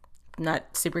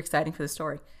 Not super exciting for the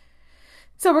story.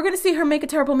 So we're going to see her make a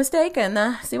terrible mistake and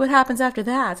see what happens after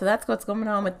that. So that's what's going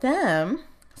on with them.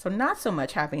 So not so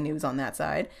much happy news on that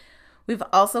side. We've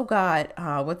also got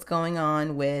what's going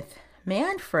on with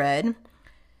Manfred.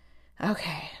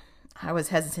 Okay, I was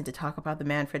hesitant to talk about the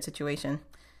Manfred situation.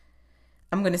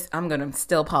 I'm gonna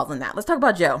still pause on that. Let's talk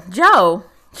about Joe. Joe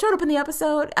showed up in the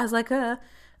episode as like a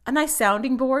nice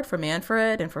sounding board for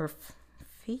Manfred and for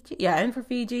Fiji. Yeah, and for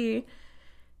Fiji.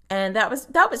 And that was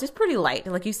just pretty light.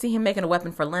 Like, you see him making a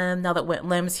weapon for Lem. Now that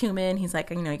Lem's human, he's like,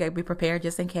 you gotta be prepared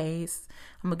just in case.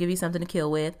 I'm gonna give you something to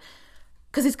kill with.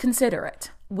 Because he's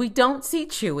considerate. We don't see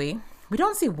Chewie. We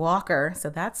don't see Walker, so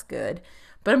that's good.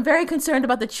 But I'm very concerned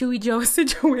about the Chewie Joe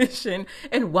situation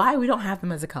and why we don't have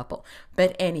them as a couple.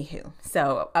 But anywho,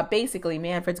 so basically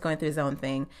Manfred's going through his own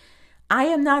thing. I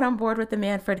am not on board with the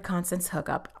Manfred Constance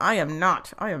hookup. I am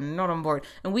not on board.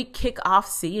 And we kick off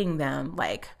seeing them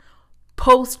like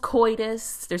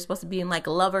post-coitus. They're supposed to be in like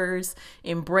lovers,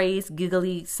 embrace,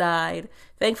 giggly side.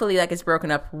 Thankfully that gets broken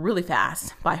up really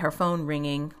fast by her phone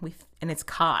ringing and it's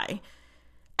Kai.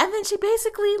 And then she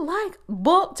basically, like,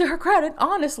 well, to her credit,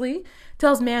 honestly,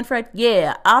 tells Manfred,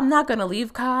 yeah, I'm not going to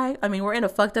leave Kai. I mean, we're in a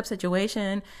fucked up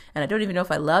situation, and I don't even know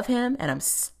if I love him, and I'm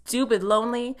stupid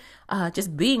lonely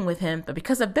just being with him. But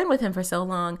because I've been with him for so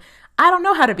long, I don't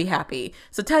know how to be happy.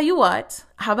 So tell you what,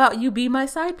 how about you be my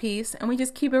side piece, and we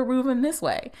just keep it moving this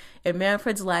way? And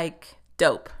Manfred's like,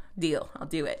 dope, deal, I'll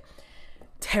do it.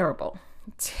 Terrible.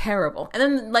 And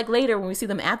then like later when we see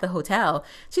them at the hotel,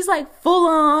 she's like full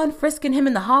on frisking him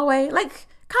in the hallway. Like,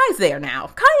 Kai's there now.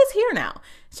 Kai is here now.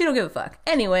 She don't give a fuck.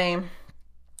 Anyway,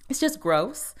 it's just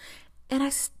gross. And I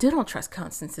still don't trust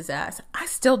Constance's ass. I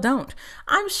still don't.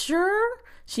 I'm sure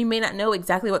she may not know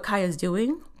exactly what Kai is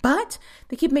doing, but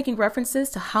they keep making references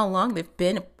to how long they've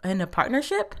been in a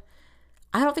partnership.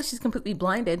 I don't think she's completely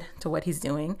blinded to what he's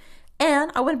doing.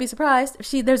 And I wouldn't be surprised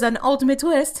if there's an ultimate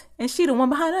twist and she the one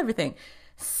behind everything.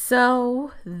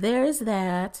 So there's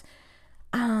that.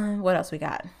 What else we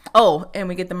got? Oh, and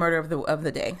we get the murder of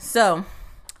the day. So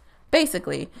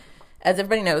basically, as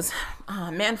everybody knows,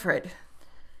 Manfred.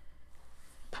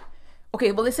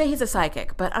 Okay, well, they say he's a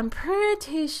psychic, but I'm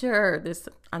pretty sure there's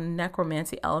a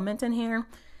necromancy element in here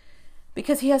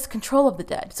because he has control of the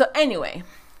dead. So anyway,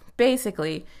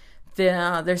 basically,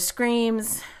 there's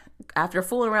screams. After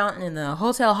fooling around in the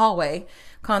hotel hallway,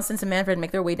 Constance and Manfred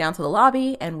make their way down to the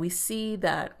lobby, and we see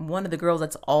that one of the girls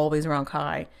that's always around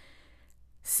Kai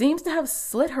seems to have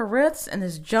slit her wrists and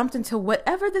has jumped into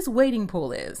whatever this waiting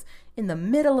pool is in the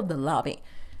middle of the lobby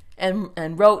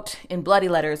and wrote in bloody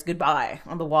letters goodbye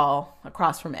on the wall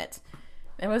across from it.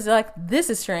 And it was like, this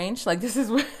is strange. Like, this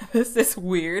is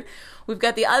weird. We've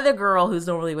got the other girl who's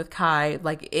normally with Kai,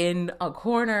 like in a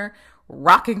corner,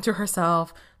 rocking to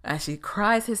herself as she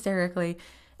cries hysterically.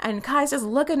 And Kai's just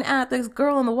looking at this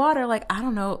girl in the water like, I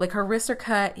don't know, like her wrists are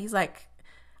cut. He's like,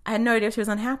 I had no idea if she was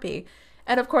unhappy.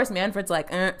 And of course, Manfred's like,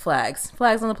 flags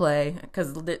on the play,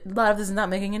 because a lot of this is not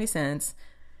making any sense.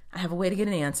 I have a way to get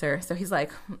an answer. So he's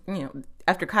like,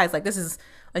 after Kai's like, this is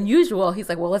unusual, he's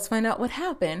like, well, let's find out what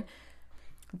happened.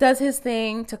 Does his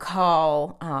thing to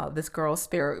call this girl's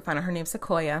spirit. We find out her name's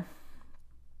Sequoia.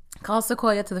 Calls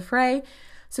Sequoia to the fray.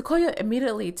 Sequoia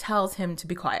immediately tells him to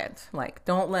be quiet. Like,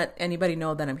 don't let anybody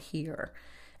know that I'm here.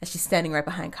 And she's standing right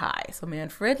behind Kai. So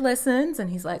Manfred listens and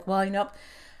he's like, well,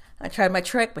 I tried my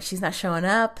trick, but she's not showing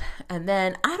up. And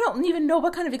then I don't even know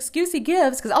what kind of excuse he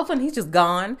gives because all of a sudden he's just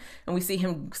gone. And we see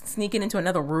him sneaking into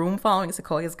another room following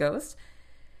Sequoia's ghost.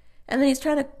 And then he's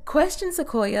trying to question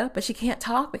Sequoia, but she can't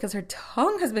talk because her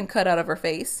tongue has been cut out of her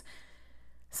face.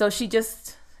 So she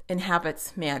just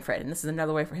inhabits Manfred. And this is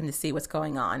another way for him to see what's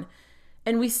going on.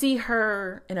 And we see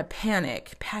her in a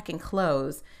panic, packing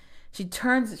clothes. She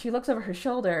looks over her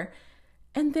shoulder,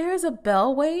 and there's a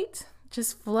bell weight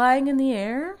just flying in the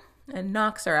air and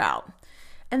knocks her out.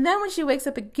 And then when she wakes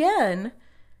up again,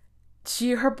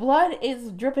 her blood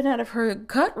is dripping out of her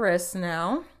cut wrists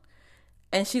now.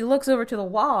 And she looks over to the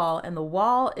wall, and the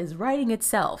wall is writing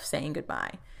itself, saying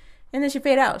goodbye. And then she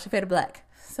faded black.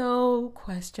 So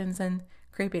questions and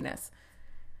creepiness.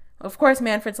 Of course,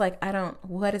 Manfred's like,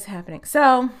 what is happening?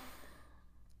 So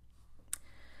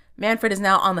Manfred is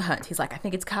now on the hunt. He's like, I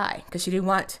think it's Kai, because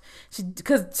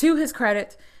because to his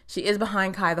credit, she is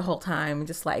behind Kai the whole time,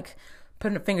 just like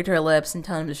putting a finger to her lips and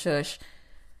telling him to shush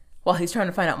while he's trying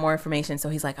to find out more information. So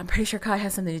he's like, I'm pretty sure Kai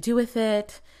has something to do with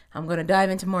it. I'm going to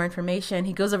dive into more information.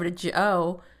 He goes over to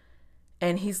Joe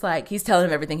and he's telling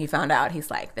him everything he found out. He's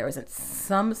like, there was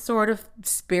some sort of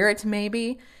spirit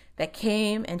maybe that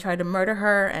came and tried to murder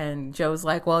her. And Joe's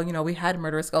like, well, we had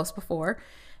murderous ghosts before.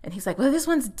 And he's like, well, this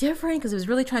one's different because it was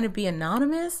really trying to be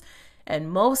anonymous.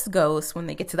 And most ghosts, when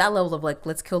they get to that level of like,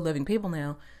 let's kill living people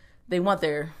now, they want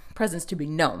their presence to be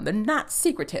known. They're not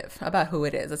secretive about who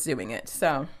it is that's doing it.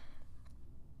 So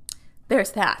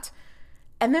there's that.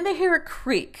 And then they hear a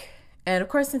creak. And of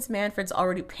course, since Manfred's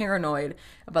already paranoid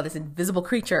about this invisible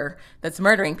creature that's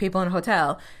murdering people in a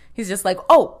hotel, he's just like,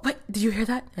 oh, wait, did you hear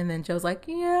that? And then Joe's like,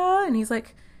 yeah. And he's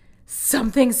like,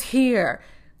 something's here.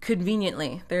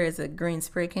 Conveniently, there is a green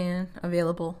spray can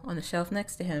available on the shelf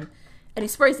next to him. And he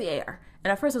sprays the air.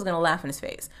 And at first I was going to laugh in his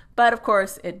face. But of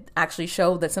course, it actually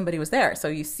showed that somebody was there. So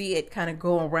you see it kind of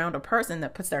go around a person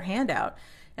that puts their hand out.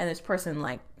 And this person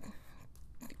like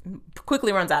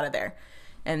quickly runs out of there.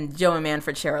 And Joe and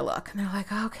Manfred share a look. And they're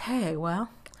like, okay, well,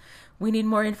 we need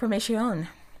more information.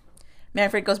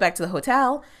 Manfred goes back to the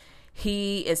hotel.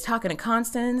 He is talking to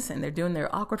Constance, and they're doing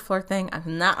their awkward flirt thing.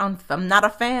 I'm not a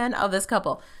fan of this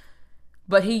couple.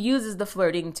 But he uses the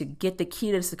flirting to get the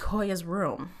key to Sequoia's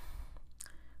room.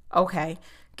 Okay.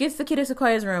 Gets the key to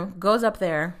Sequoia's room, goes up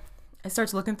there, and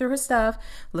starts looking through her stuff,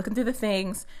 looking through the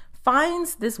things,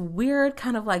 finds this weird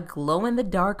kind of like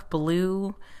glow-in-the-dark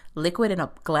blue liquid in a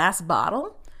glass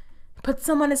bottle, puts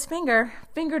some on his finger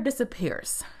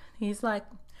disappears. He's like,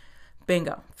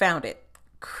 bingo, found it.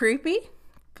 Creepy,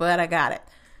 but I got it.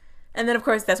 And then, of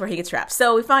course, that's where he gets trapped.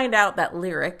 So we find out that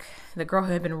Lyric, the girl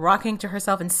who had been rocking to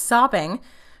herself and sobbing,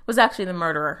 was actually the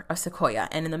murderer of Sequoia.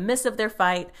 And in the midst of their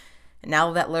fight,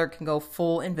 now that Lyric can go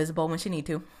full invisible when she need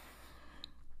to,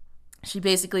 she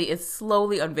basically is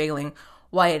slowly unveiling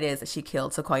why it is that she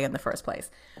killed Sequoia in the first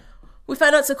place. We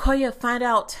found out Sequoia found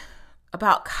out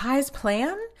about Kai's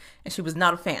plan, and she was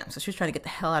not a fan, so she was trying to get the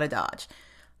hell out of Dodge.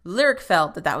 Lyric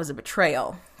felt that was a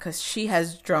betrayal, because she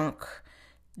has drunk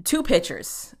 2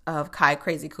 pitchers of Kai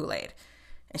Crazy Kool-Aid,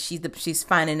 and she's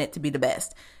finding it to be the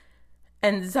best,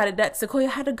 and decided that Sequoia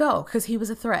had to go, because he was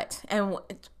a threat. And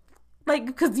like,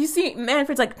 because you see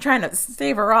Manfred's like trying to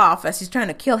save her off as she's trying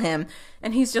to kill him,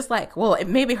 and he's just like, well,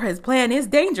 maybe his plan is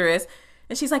dangerous.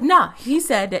 And she's like, nah,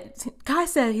 Kai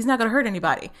said he's not going to hurt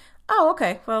anybody. Oh,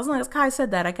 okay. Well, as long as Kai said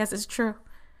that, I guess it's true.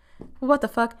 What the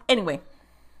fuck? Anyway,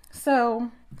 so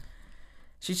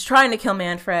she's trying to kill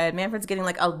Manfred. Manfred's getting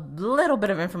like a little bit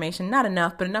of information, not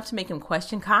enough, but enough to make him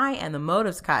question Kai and the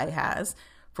motives Kai has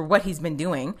for what he's been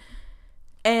doing.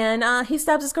 And he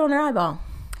stabs this girl in her eyeball.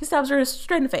 He stabs her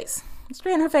straight in the face.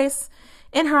 Straight in her face,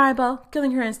 in her eyeball,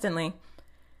 killing her instantly.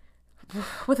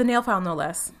 With a nail file, no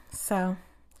less. So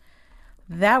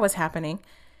that was happening.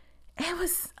 It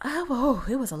was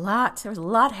a lot. There was a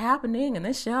lot happening in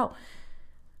this show.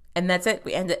 And that's it.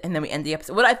 We end the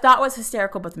episode. What I thought was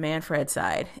hysterical about the Manfred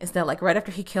side is that like right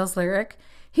after he kills Lyric,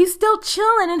 he's still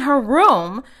chilling in her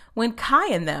room when Kai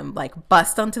and them like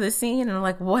bust onto the scene and are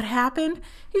like, what happened?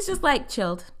 He's just like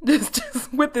chilled.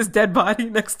 just with this dead body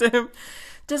next to him.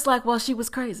 Just like, well, she was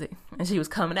crazy and she was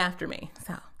coming after me.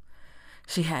 So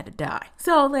she had to die.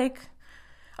 So like,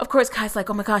 of course, Kai's like,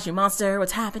 oh my gosh, you monster,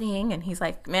 what's happening? And he's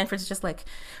like, Manfred's just like,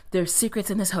 there's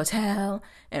secrets in this hotel,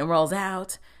 and rolls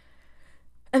out.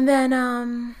 And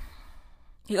then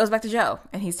he goes back to Joe,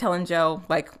 and he's telling Joe,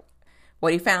 like,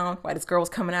 what he found, why this girl was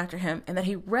coming after him, and that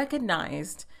he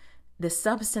recognized the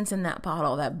substance in that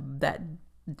bottle, that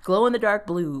glow-in-the-dark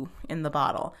blue in the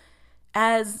bottle,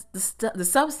 as the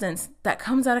substance that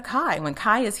comes out of Kai. When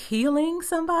Kai is healing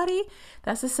somebody,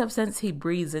 that's the substance he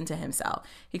breathes into himself.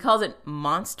 He calls it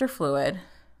monster fluid.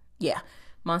 Yeah,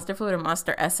 monster fluid or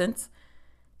monster essence.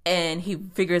 And he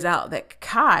figures out that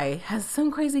Kai has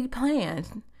some crazy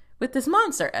plan with this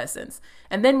monster essence.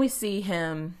 And then we see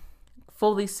him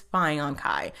fully spying on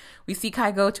Kai. We see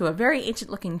Kai go to a very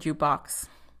ancient-looking jukebox,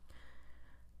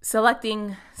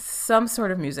 selecting some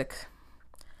sort of music.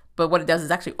 But what it does is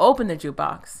actually open the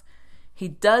jukebox. He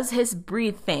does his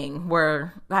breathe thing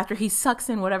where after he sucks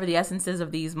in whatever the essence is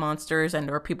of these monsters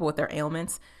and or people with their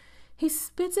ailments, he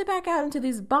spits it back out into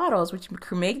these bottles, which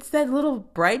creates that little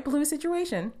bright blue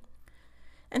situation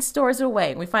and stores it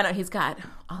away. We find out he's got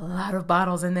a lot of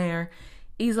bottles in there,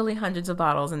 easily hundreds of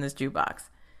bottles in this jukebox.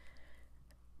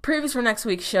 Previews for next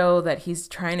week show that he's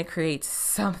trying to create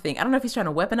something. I don't know if he's trying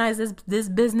to weaponize this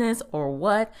business or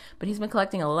what, but he's been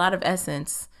collecting a lot of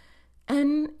essence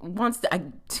and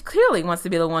clearly wants to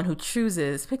be the one who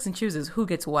picks and chooses who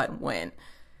gets what when.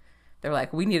 They're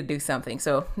like, we need to do something.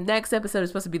 So next episode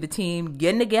is supposed to be the team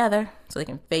getting together so they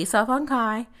can face off on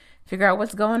Kai, figure out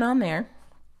what's going on there.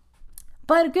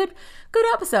 But a good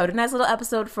episode, a nice little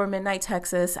episode for Midnight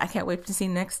Texas. I can't wait to see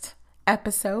next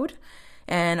episode.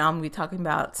 And I'm going to be talking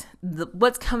about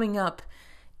what's coming up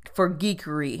for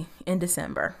Geekery in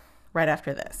December, right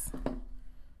after this.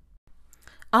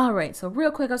 All right, so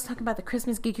real quick, I was talking about the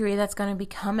Christmas geekery that's going to be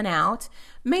coming out.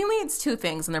 Mainly it's two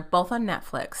things, and they're both on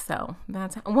Netflix. So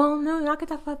that's, well, no, I could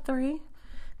talk about three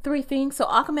things. So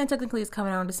Aquaman technically is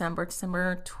coming out in December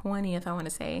 20th, I want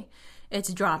to say.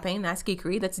 It's dropping. That's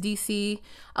geekery. That's DC.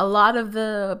 A lot of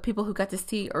the people who got to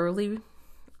see early,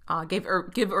 give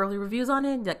early reviews on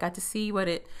it, that got to see what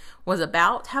it was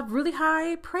about, have really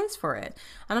high praise for it.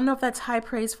 I don't know if that's high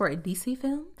praise for a DC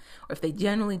film, or if they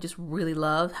generally just really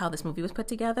love how this movie was put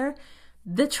together.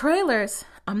 The trailers,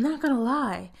 I'm not gonna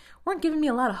lie, weren't giving me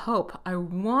a lot of hope. I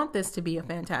want this to be a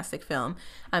fantastic film.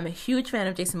 I'm a huge fan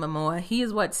of Jason Momoa. He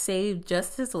is what saved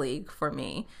Justice League for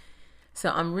me. So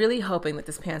I'm really hoping that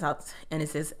this pans out and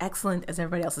is as excellent as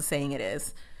everybody else is saying it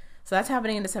is. So that's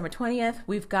happening on December 20th.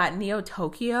 We've got Neo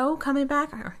Tokyo coming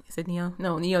back. Or is it Neo?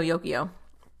 No, Neo Yokio.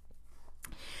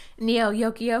 Neo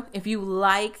Yokio. If you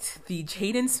liked the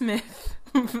Jaden Smith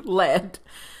led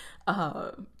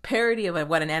parody of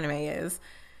what an anime is,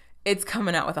 it's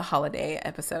coming out with a holiday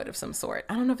episode of some sort.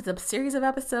 I don't know if it's a series of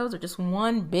episodes or just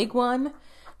one big one,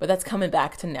 but that's coming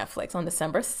back to Netflix on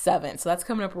December 7th. So that's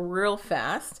coming up real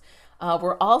fast.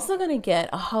 We're also going to get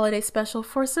a holiday special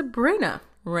for Sabrina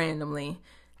randomly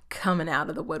coming out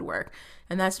of the woodwork.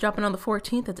 And that's dropping on the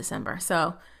 14th of December.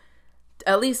 So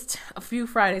at least a few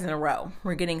Fridays in a row,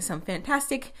 we're getting some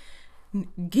fantastic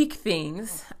geek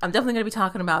things. I'm definitely going to be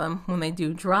talking about them when they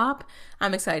do drop.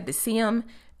 I'm excited to see them.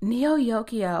 Neo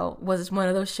Yokio was one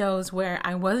of those shows where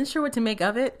I wasn't sure what to make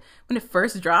of it when it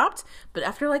first dropped, but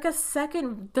after like a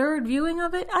second, third viewing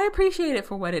of it, I appreciate it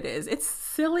for what it is. It's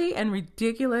silly and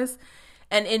ridiculous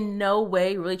and in no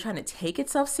way really trying to take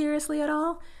itself seriously at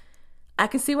all. I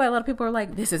can see why a lot of people are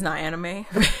like, this is not anime,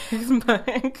 but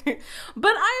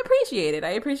I appreciate it. I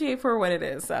appreciate it for what it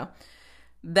is. So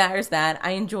there's that.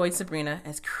 I enjoyed Sabrina,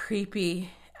 as creepy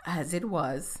as it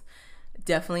was.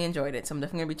 Definitely enjoyed it. So I'm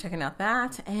definitely going to be checking out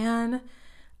that. And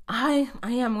I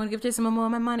am going to give Jason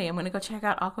Momoa my money. I'm going to go check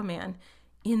out Aquaman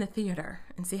in the theater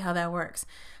and see how that works.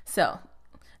 So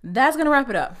that's going to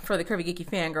wrap it up for the Curvy Geeky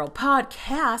Fangirl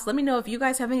podcast. Let me know if you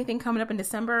guys have anything coming up in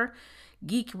December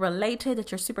geek related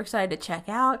that you're super excited to check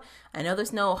out. I know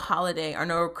there's no holiday or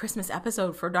no Christmas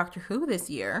episode for Doctor Who this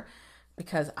year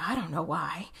because I don't know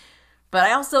why. But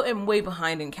I also am way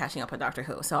behind in catching up on Doctor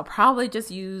Who. So I'll probably just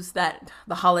use the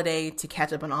holiday to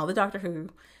catch up on all the Doctor Who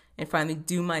and finally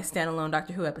do my standalone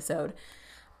Doctor Who episode.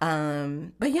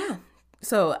 But yeah.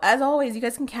 So as always, you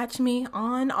guys can catch me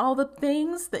on all the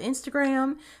things, the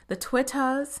Instagram, the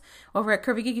Twitters, over at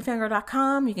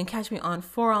curvygeekyfangirl.com. You can catch me on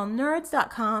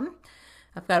forallnerds.com.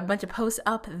 I've got a bunch of posts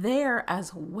up there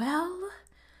as well.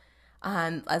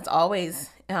 As always,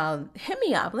 hit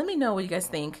me up. Let me know what you guys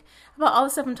think about all the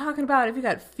stuff I'm talking about. If you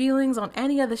got feelings on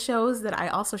any of the shows that I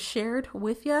also shared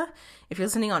with you. If you're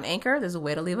listening on Anchor, there's a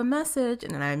way to leave a message,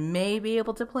 and then I may be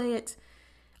able to play it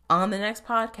on the next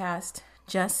podcast.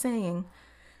 Just saying.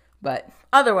 But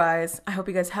otherwise, I hope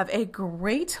you guys have a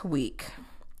great week.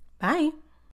 Bye.